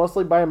grab,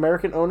 mostly by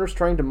American owners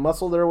trying to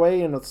muscle their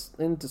way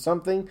into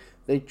something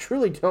they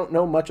truly don't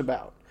know much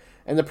about.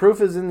 And the proof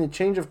is in the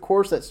change of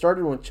course that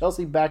started when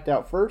Chelsea backed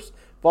out first,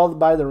 followed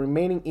by the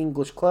remaining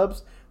English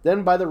clubs,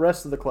 then by the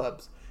rest of the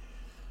clubs.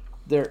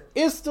 There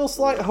is still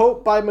slight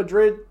hope by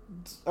Madrid.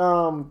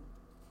 I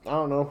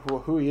don't know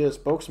who he is,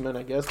 spokesman,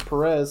 I guess,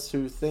 Perez,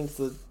 who thinks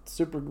the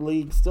Super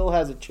League still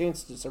has a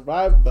chance to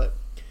survive. But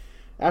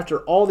after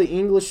all the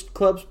English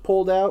clubs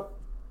pulled out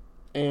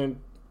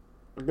and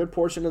a good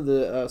portion of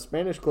the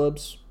Spanish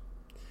clubs,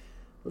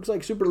 looks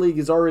like Super League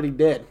is already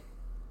dead.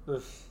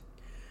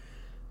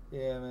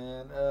 Yeah,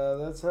 man.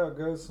 That's how it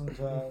goes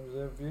sometimes.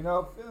 If you're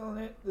not feeling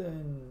it,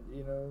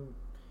 then,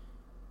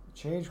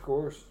 change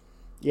course.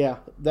 Yeah,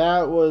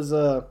 that was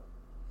a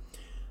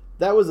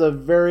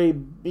very,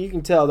 you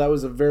can tell that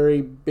was a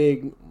very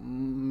big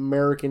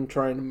American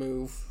trying to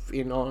move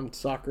in on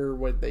soccer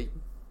where they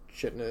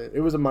shouldn't have. It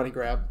was a money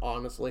grab,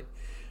 honestly.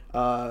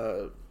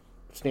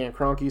 Stan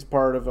Kroenke's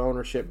part of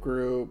ownership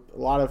group. A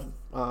lot of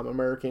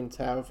Americans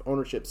have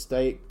ownership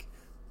stake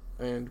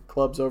and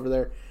clubs over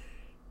there.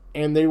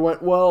 And they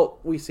went, well,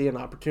 we see an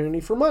opportunity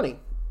for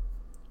money.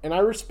 And I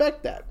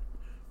respect that.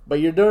 But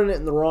you're doing it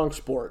in the wrong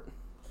sport.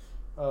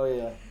 Oh,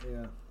 yeah.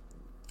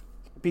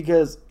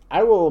 Because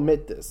I will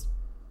admit this.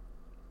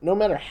 No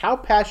matter how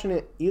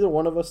passionate either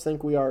one of us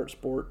think we are at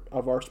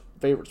our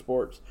favorite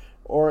sports,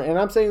 and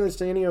I'm saying this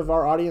to any of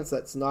our audience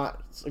that's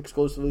not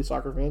exclusively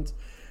soccer fans,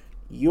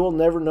 you will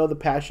never know the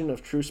passion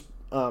of true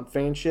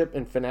fanship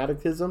and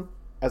fanaticism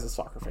as a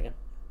soccer fan.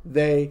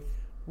 They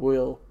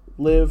will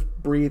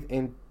live, breathe,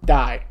 and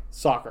die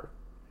soccer.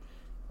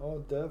 Oh,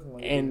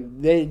 definitely.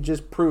 And they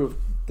just proved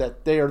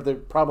that they are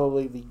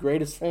probably the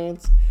greatest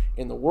fans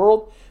in the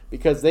world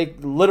because they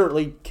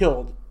literally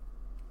killed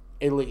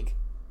a league.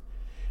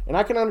 And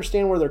I can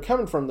understand where they're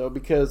coming from, though,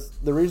 because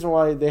the reason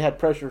why they had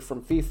pressure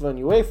from FIFA and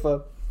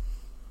UEFA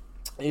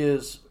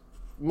is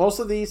most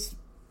of these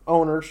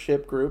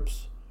ownership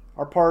groups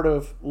are part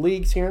of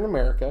leagues here in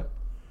America,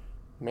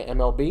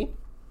 MLB,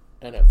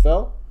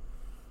 NFL,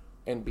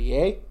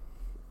 NBA,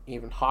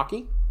 even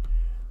hockey.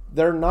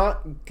 They're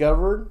not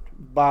governed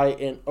by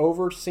an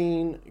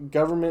overseen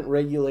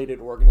government-regulated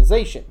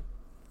organization,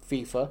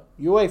 FIFA,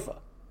 UEFA.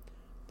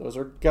 Those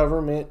are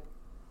government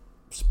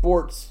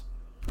sports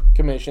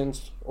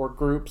commissions or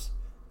groups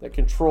that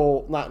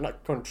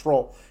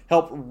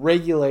help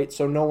regulate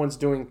so no one's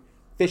doing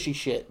fishy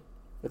shit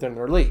within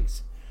their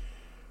leagues.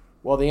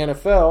 Well, the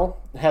NFL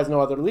has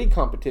no other league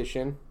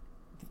competition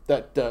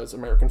that does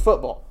American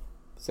football.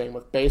 Same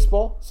with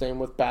baseball, same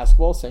with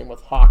basketball, same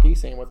with hockey,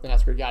 same with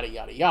NASCAR, yada,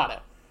 yada,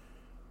 yada.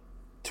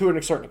 To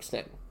a certain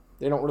extent.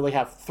 They don't really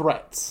have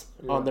threats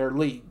on their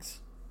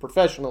leagues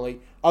professionally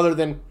other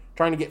than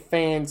trying to get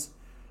fans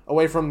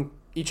away from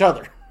each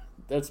other.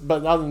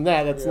 But other than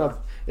that,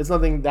 it's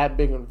nothing that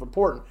big of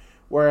important.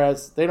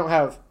 Whereas they don't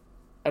have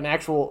an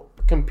actual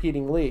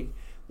competing league.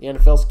 The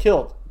NFL's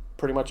killed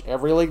pretty much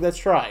every league that's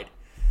tried.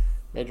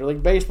 Major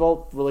League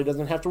Baseball really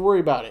doesn't have to worry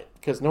about it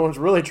because no one's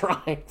really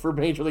trying for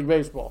Major League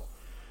Baseball.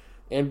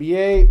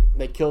 NBA,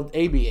 they killed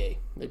ABA.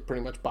 They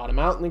pretty much bought them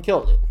out and they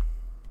killed it.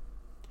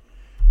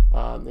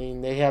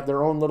 They have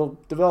their own little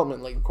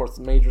development league. Of course,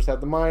 the majors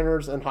have the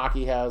minors, and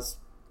hockey has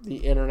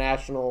the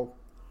international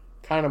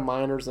kind of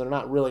minors. They're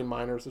not really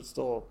minors. It's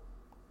still,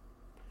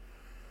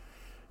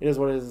 it is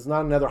what it is. It's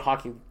not another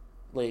hockey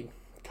league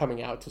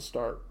coming out to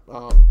start.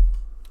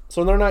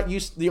 So they're not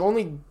used. The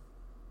only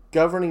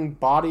governing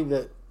body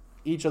that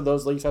each of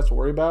those leagues has to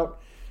worry about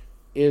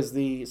is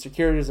the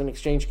Securities and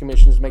Exchange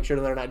Commission, to make sure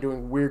that they're not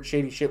doing weird,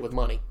 shady shit with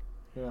money.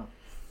 Yeah.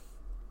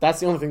 That's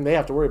the only thing they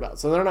have to worry about.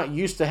 So they're not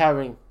used to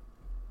having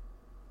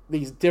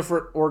these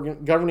different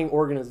governing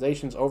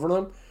organizations over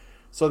them.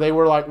 So they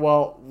were like,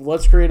 well,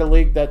 let's create a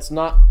league that's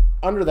not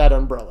under that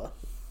umbrella.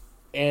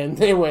 And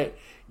they went,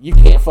 you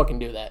can't fucking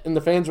do that. And the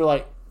fans were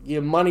like,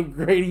 you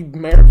money-greedy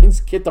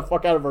Americans, get the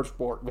fuck out of our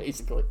sport,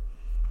 basically.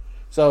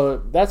 So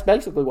that's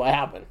basically what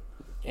happened.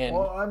 And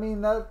well, I mean,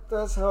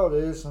 that's how it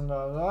is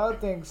sometimes. I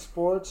think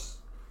sports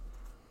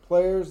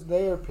players,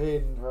 they are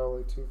paid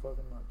entirely too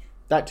fucking much.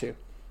 That too.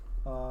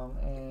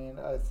 And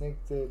I think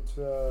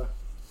that,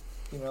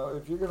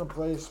 if you're going to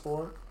play a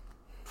sport,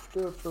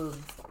 do it for,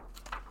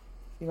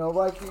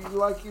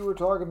 like you were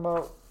talking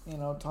about,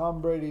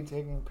 Tom Brady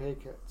taking pay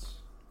cuts.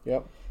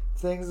 Yep.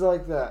 Things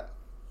like that.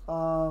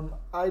 I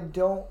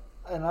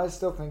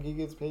still think he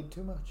gets paid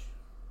too much.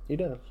 He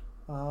does.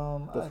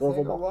 I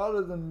think a lot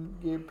of them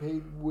get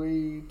paid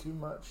way too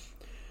much.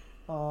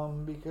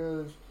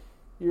 Because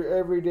your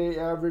everyday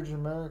average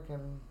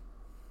American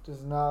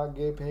does not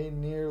get paid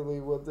nearly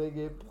what they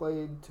get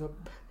paid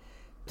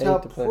to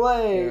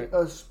play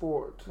a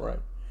sport. Right.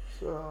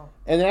 So.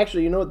 And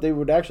actually, you know what they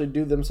would actually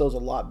do themselves a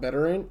lot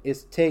better in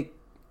is take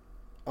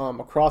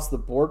across the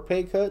board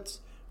pay cuts,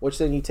 which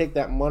then you take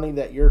that money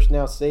that you're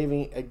now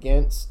saving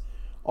against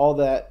all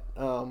that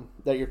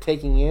that you're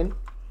taking in,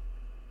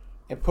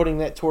 and putting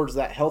that towards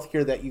that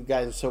healthcare that you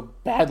guys so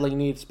badly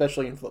need,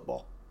 especially in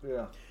football.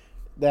 Yeah.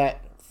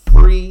 That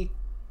free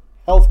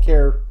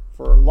healthcare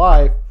for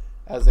life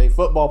as a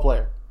football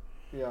player.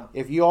 Yeah.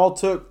 If you all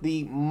took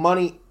the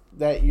money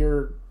that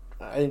you're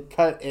and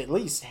cut at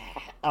least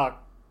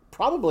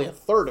probably a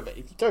third of it.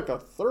 If you took a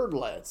third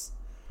less,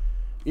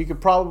 you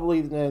could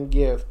probably then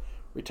give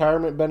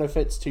retirement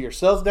benefits to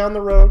yourselves down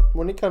the road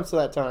when it comes to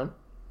that time.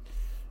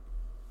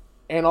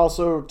 and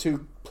also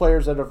to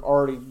players that have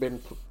already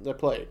been that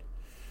played.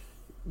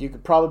 You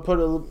could probably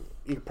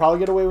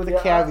get away with a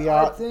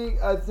caveat.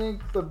 I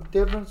think the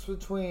difference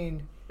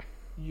between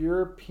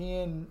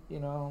European,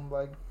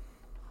 like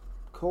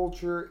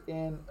culture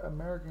and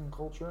American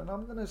culture, and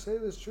I'm going to say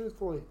this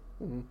truthfully,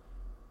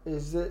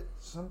 is that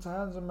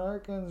sometimes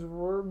Americans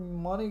were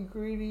money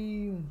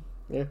greedy,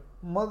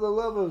 mother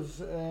lovers,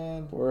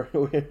 and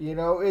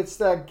it's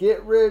that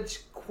get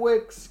rich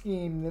quick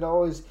scheme that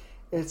always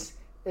it's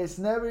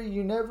never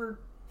you never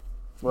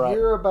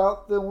hear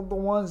about the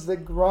ones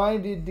that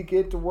grinded to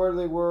get to where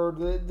they were.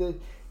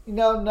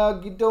 Now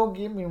don't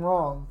get me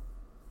wrong,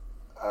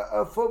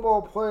 a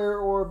football player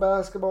or a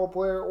basketball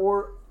player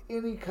or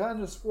any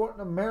kind of sport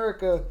in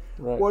America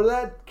where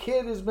that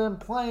kid has been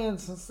playing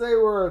since they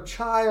were a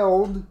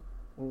child,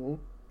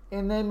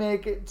 and they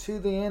make it to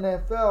the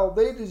NFL,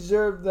 they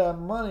deserve that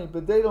money,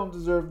 but they don't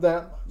deserve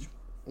that much.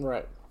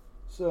 Right.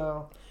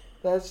 So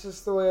that's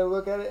just the way I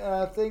look at it, and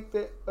I think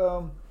that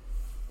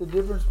the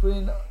difference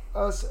between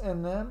us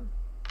and them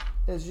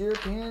as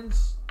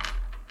Europeans,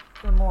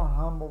 they're more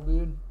humble,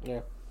 dude.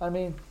 Yeah. I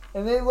mean,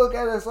 and they look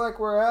at us like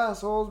we're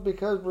assholes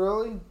because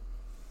really,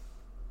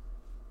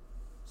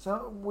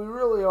 so we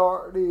really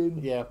are, dude.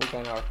 Yeah, we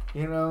kind of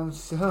are.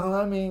 So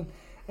I mean,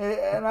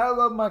 and I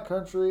love my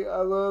country.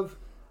 I love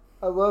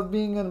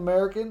being an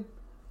American,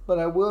 but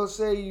I will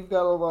say you've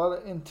got a lot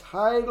of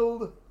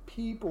entitled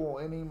people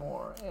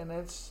anymore, and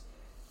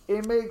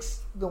it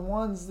makes the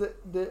ones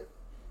that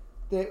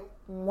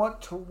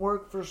want to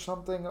work for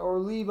something or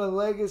leave a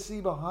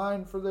legacy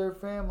behind for their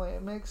family.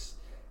 It makes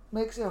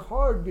it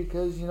hard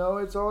because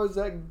it's always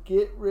that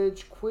get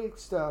rich quick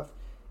stuff.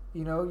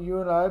 You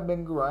and I have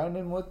been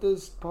grinding with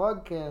this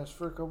podcast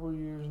for a couple of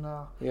years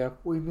now. Yeah,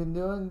 we've been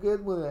doing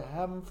good with it,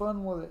 having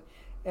fun with it,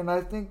 and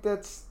I think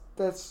that's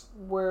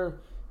where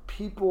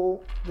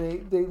people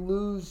they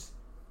lose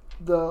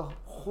the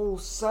whole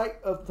sight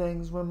of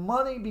things. When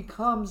money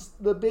becomes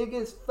the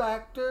biggest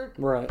factor,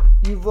 right,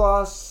 you've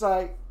lost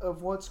sight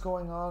of what's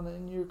going on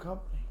in your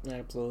company.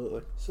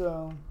 Absolutely.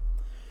 So,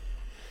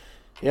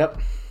 yep,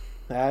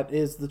 that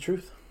is the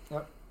truth.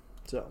 Yep.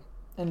 So,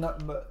 and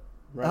nothing but.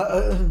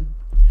 Right.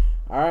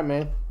 All right,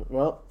 man.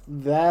 Well,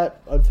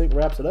 that I think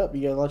wraps it up.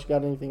 You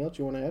got anything else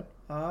you want to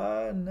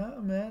add? No,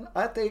 man.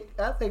 I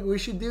think we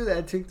should do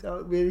that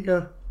TikTok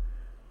video.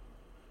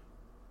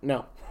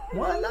 No.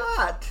 Why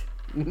not?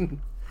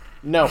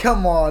 No.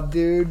 Come on,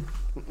 dude.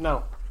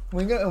 No.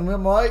 We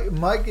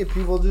might get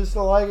people just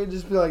to like it.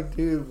 Just be like,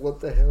 dude, what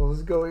the hell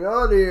is going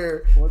on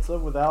here? What's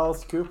up with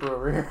Alice Cooper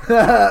over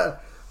here?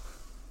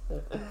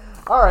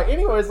 All right.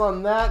 Anyways,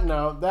 on that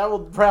note, that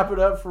will wrap it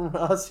up from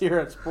us here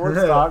at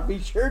Sports Talk. Be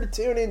sure to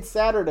tune in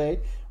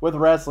Saturday with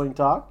Wrestling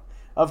Talk.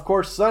 Of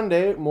course,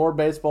 Sunday, more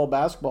baseball,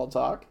 basketball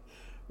talk.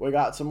 We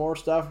got some more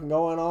stuff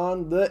going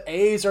on. The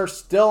A's are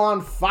still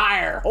on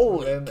fire.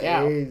 Holy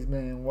cow. A's,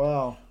 man.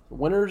 Wow.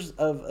 Winners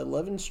of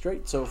 11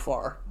 straight so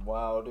far.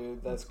 Wow,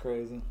 dude. That's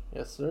crazy.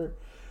 Yes, sir.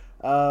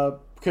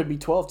 Could be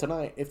 12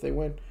 tonight if they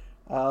win.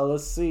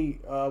 Let's see.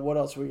 What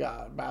else we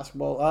got?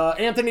 Basketball.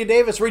 Anthony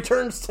Davis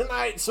returns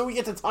tonight, so we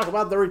get to talk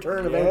about the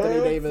return of Anthony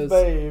Davis.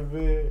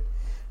 Baby.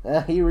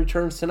 He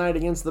returns tonight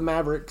against the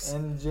Mavericks.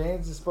 And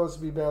James is supposed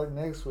to be back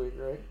next week,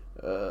 right?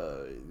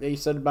 They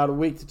said about a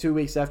week to 2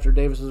 weeks after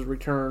Davis's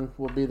return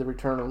will be the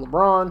return of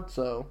LeBron.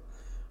 So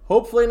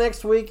hopefully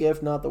next week,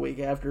 if not the week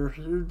after.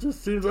 It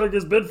just seems like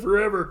it's been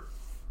forever.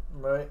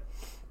 Right.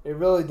 It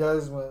really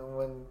does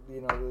when they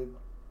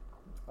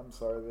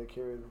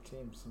carry the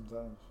team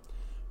sometimes.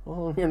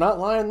 Well, you're not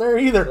lying there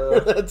either.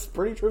 That's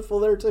pretty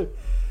truthful there too.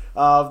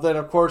 Then,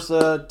 of course,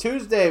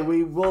 Tuesday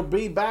we will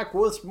be back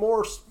with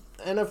more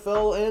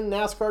NFL and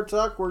NASCAR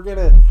talk. We're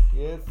gonna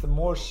some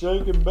more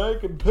shake and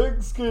bake and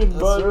pigskin,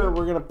 buddy. Sir,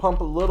 we're gonna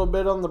pump a little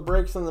bit on the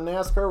brakes on the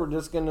NASCAR. We're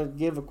just gonna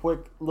give a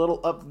quick little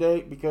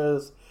update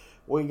because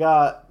we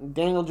got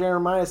Daniel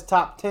Jeremiah's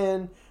top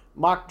 10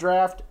 mock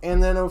draft,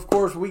 and then of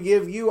course we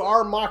give you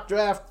our mock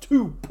draft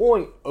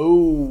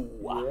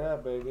 2.0. Yeah,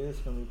 baby, it's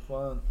gonna be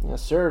fun.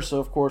 Yes, sir. So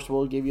of course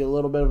we'll give you a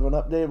little bit of an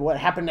update of what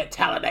happened at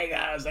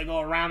Talladega as they go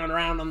around and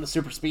around on the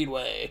super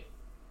speedway.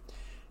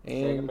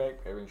 And shake and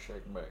bake, baby,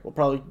 shake and bake. We'll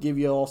probably give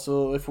you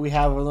also, if we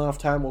have enough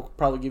time, we'll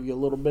probably give you a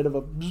little bit of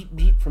a bzz,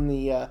 bzz from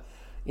the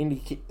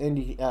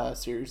Indy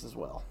series as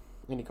well,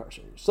 IndyCar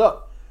series.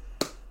 So,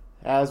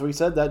 as we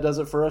said, that does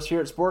it for us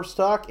here at Sports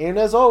Talk. And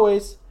as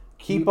always,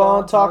 keep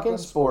on talking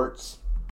sports.